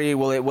McCarty?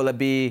 Will it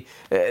be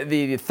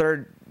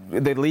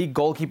the league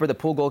goalkeeper, the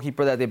pool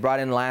goalkeeper that they brought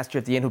in last year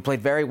at the end, who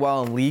played very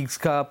well in Leagues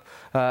Cup?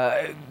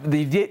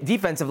 The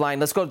defensive line.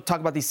 Let's go talk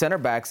about these center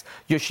backs.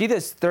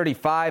 Yoshida's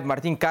 35.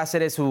 Martin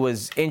Cáceres, who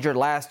was injured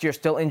last year,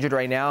 still injured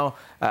right now,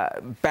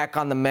 back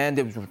on the mend.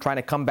 It was trying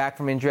to come back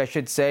from injury, I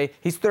should say.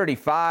 He's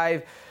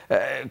 35.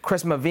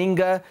 Chris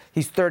Mavinga,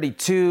 he's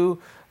 32.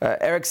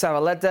 Eric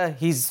Zavaleta,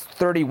 he's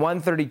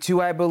 31,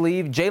 32, I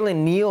believe. Jalen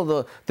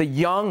Neal, the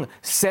young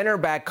center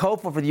back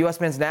hopeful for the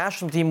U.S. men's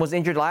national team, was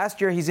injured last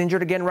year. He's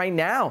injured again right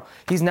now.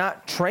 He's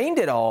not trained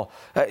at all.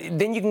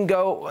 Then you can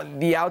go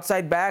the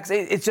outside backs.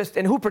 It's just,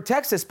 and who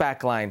protects this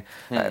back line?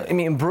 I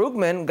mean,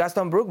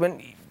 Gaston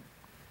Brugman,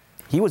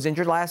 he was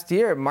injured last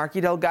year.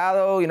 Marky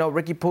Delgado,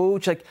 Ricky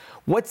Puig. Like,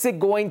 what's it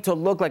going to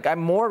look like? I'm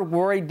more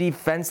worried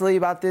defensively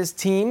about this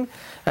team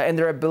and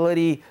their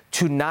ability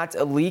to not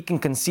leak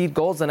and concede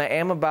goals than I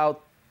am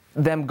about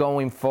them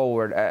going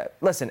forward.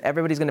 Listen,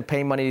 everybody's going to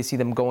pay money to see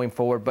them going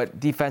forward, but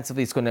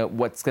defensively, it's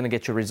what's going to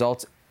get you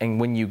results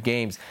and win you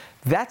games.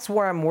 That's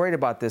where I'm worried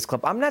about this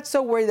club. I'm not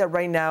so worried that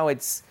right now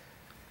it's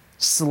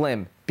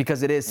slim,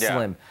 because it is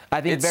slim.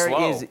 I think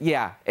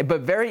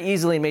but very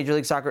easily in Major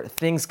League Soccer,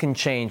 things can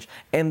change.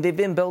 And they've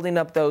been building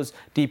up those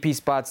DP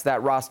spots,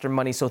 that roster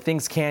money, so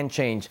things can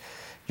change.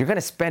 You're going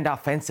to spend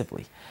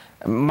offensively.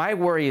 My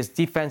worry is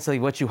defensively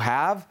what you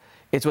have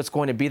is what's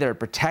going to be there to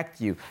protect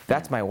you.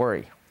 That's my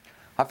worry.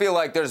 I feel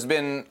like there's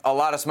been a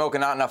lot of smoke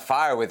and not enough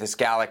fire with this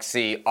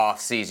Galaxy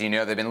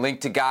offseason. They've been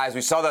linked to guys.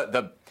 We saw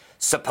the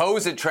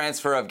supposed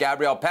transfer of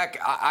Gabriel Peck.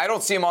 I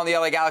don't see him on the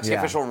LA Galaxy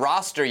official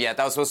roster yet.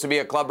 That was supposed to be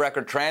a club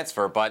record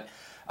transfer. But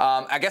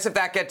I guess if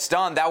that gets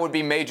done, that would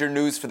be major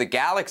news for the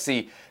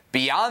Galaxy.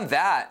 Beyond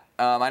that,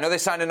 I know they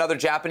signed another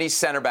Japanese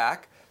center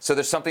back, so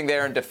there's something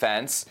there in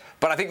defense.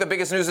 But I think the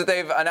biggest news that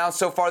they've announced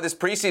so far this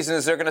preseason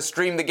is they're going to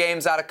stream the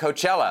games out of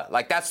Coachella.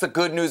 Like, that's the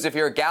good news if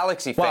you're a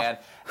Galaxy fan.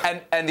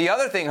 And the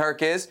other thing,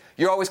 Herc, is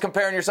you're always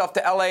comparing yourself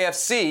to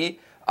LAFC.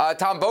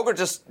 Tom Bogert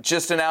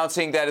just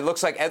announcing that it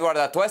looks like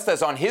Eduardo Atuesta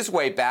is on his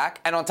way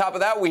back. And on top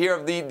of that, we hear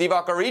of the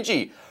Divock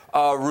Origi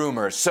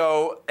rumors.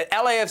 So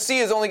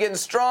LAFC is only getting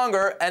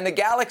stronger, and the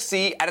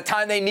Galaxy, at a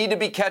time they need to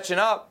be catching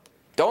up,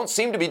 don't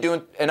seem to be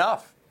doing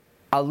enough.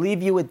 I'll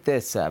leave you with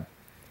this, Seb.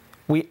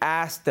 We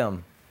asked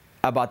them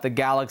about the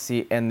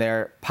Galaxy and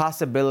their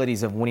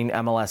possibilities of winning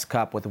MLS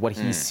Cup with what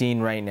he's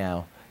seen right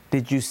now.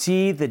 Did you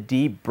see the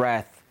deep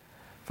breath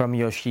from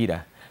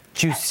Yoshida?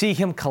 Did you see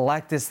him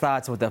collect his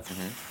thoughts with the...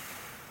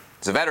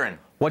 It's a veteran.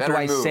 What do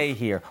I say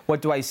here?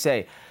 What do I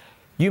say?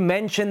 You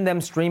mentioned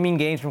them streaming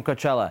games from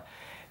Coachella.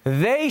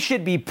 They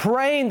should be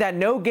praying that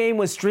no game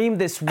was streamed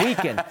this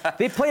weekend.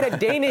 They played a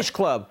Danish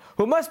club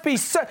who must be...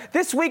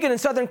 This weekend in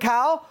Southern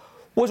Cal,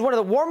 was one of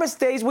the warmest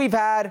days we've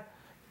had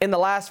in the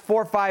last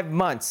 4 or 5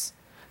 months.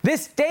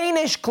 This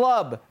Danish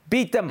club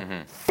beat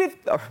them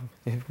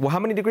how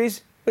many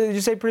degrees? What did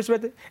you say, Chris?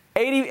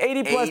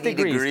 80 plus 80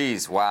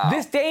 degrees, wow.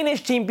 This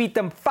Danish team beat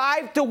them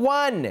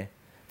 5-1.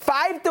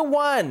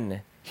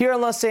 5-1 here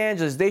in Los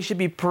Angeles. They should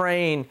be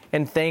praying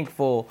and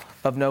thankful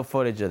of no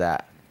footage of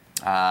that.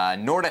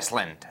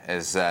 Nordisland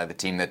is the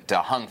team that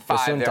hung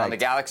 5 there on the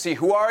Galaxy,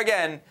 who are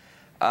again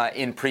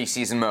in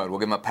preseason mode. We'll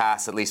give them a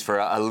pass at least for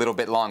a little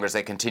bit longer as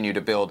they continue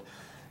to build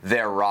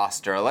their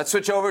roster. Let's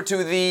switch over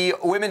to the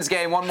women's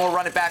game. One more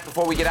run it back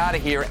before we get out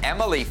of here.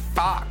 Emily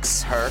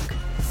Fox, Herc,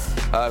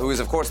 who has,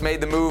 of course, made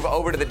the move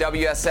over to the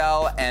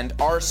WSL and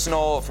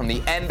Arsenal from the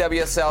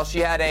NWSL. She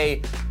had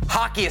a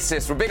hockey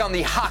assist. We're big on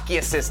the hockey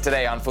assist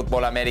today on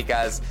Futbol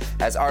Americas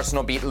as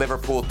Arsenal beat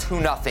Liverpool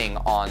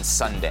 2-0 on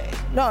Sunday.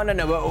 No.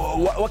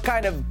 But what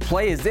kind of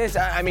play is this?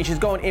 I mean, she's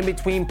going in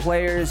between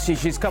players.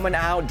 She's coming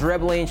out,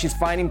 dribbling. She's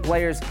finding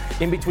players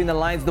in between the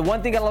lines. The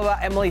one thing I love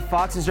about Emily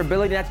Fox is her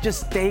ability not to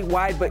just stay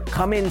wide, but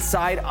come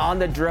inside on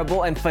the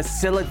dribble and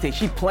facilitate.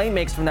 She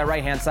playmakes from that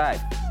right-hand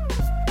side.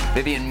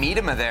 Vivian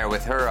Miedema there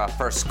with her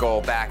first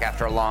goal back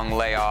after a long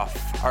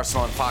layoff.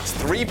 Arsenal and Fox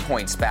 3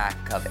 points back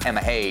of Emma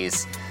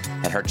Hayes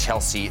and her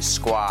Chelsea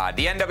squad.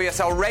 The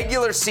NWSL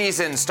regular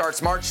season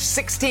starts March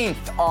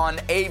 16th on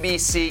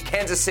ABC.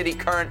 Kansas City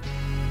Current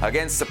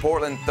against the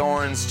Portland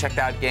Thorns. Check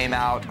that game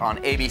out on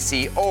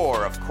ABC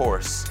or, of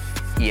course,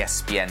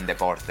 ESPN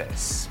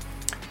Deportes.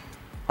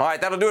 All right,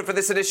 that'll do it for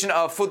this edition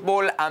of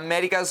Futbol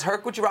Americas.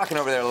 Herc, what you rocking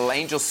over there, little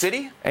Angel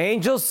City?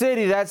 Angel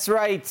City, that's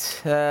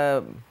right.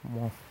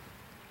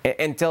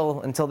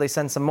 Until they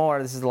send some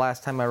more, this is the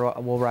last time I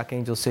will rock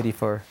Angel City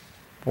for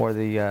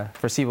the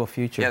foreseeable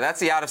future. Yeah, that's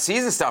the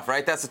out-of-season stuff,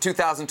 right? That's the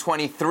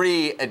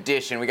 2023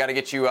 edition. We got to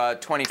get you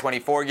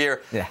 2024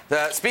 gear. Yeah.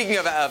 Speaking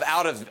of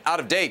out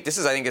of date, this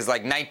is, I think, is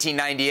like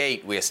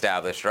 1998 we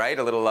established, right?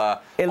 A little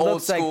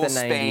old school like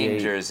Spain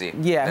jersey.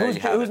 Yeah,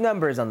 whose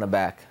number is on the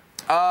back?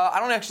 I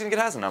don't actually think it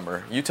has a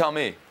number. You tell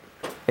me.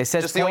 It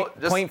says just .5.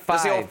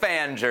 Just the old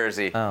fan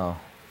jersey. Oh.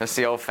 That's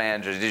the old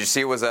fan jersey. Did you see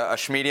it was a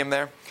schmedium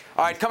there?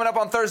 All right, coming up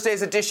on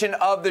Thursday's edition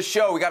of the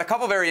show, we got a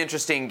couple very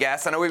interesting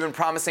guests. I know we've been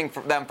promising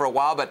them for a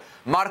while, but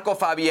Marco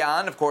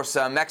Fabian, of course,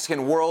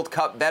 Mexican World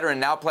Cup veteran,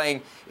 now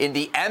playing in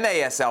the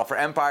MASL for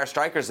Empire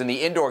Strikers in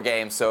the indoor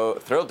game. So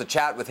thrilled to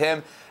chat with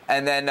him.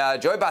 And then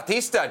Joey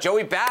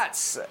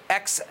Bats,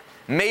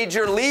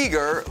 ex-major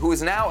leaguer, who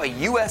is now a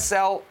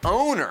USL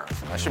owner.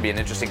 That should be an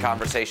interesting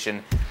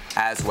conversation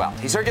as well.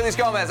 He's Hercules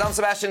Gomez. I'm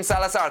Sebastian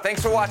Salazar.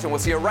 Thanks for watching. We'll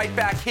see you right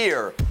back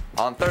here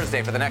on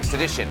Thursday for the next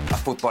edition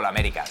of Futbol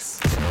Americas.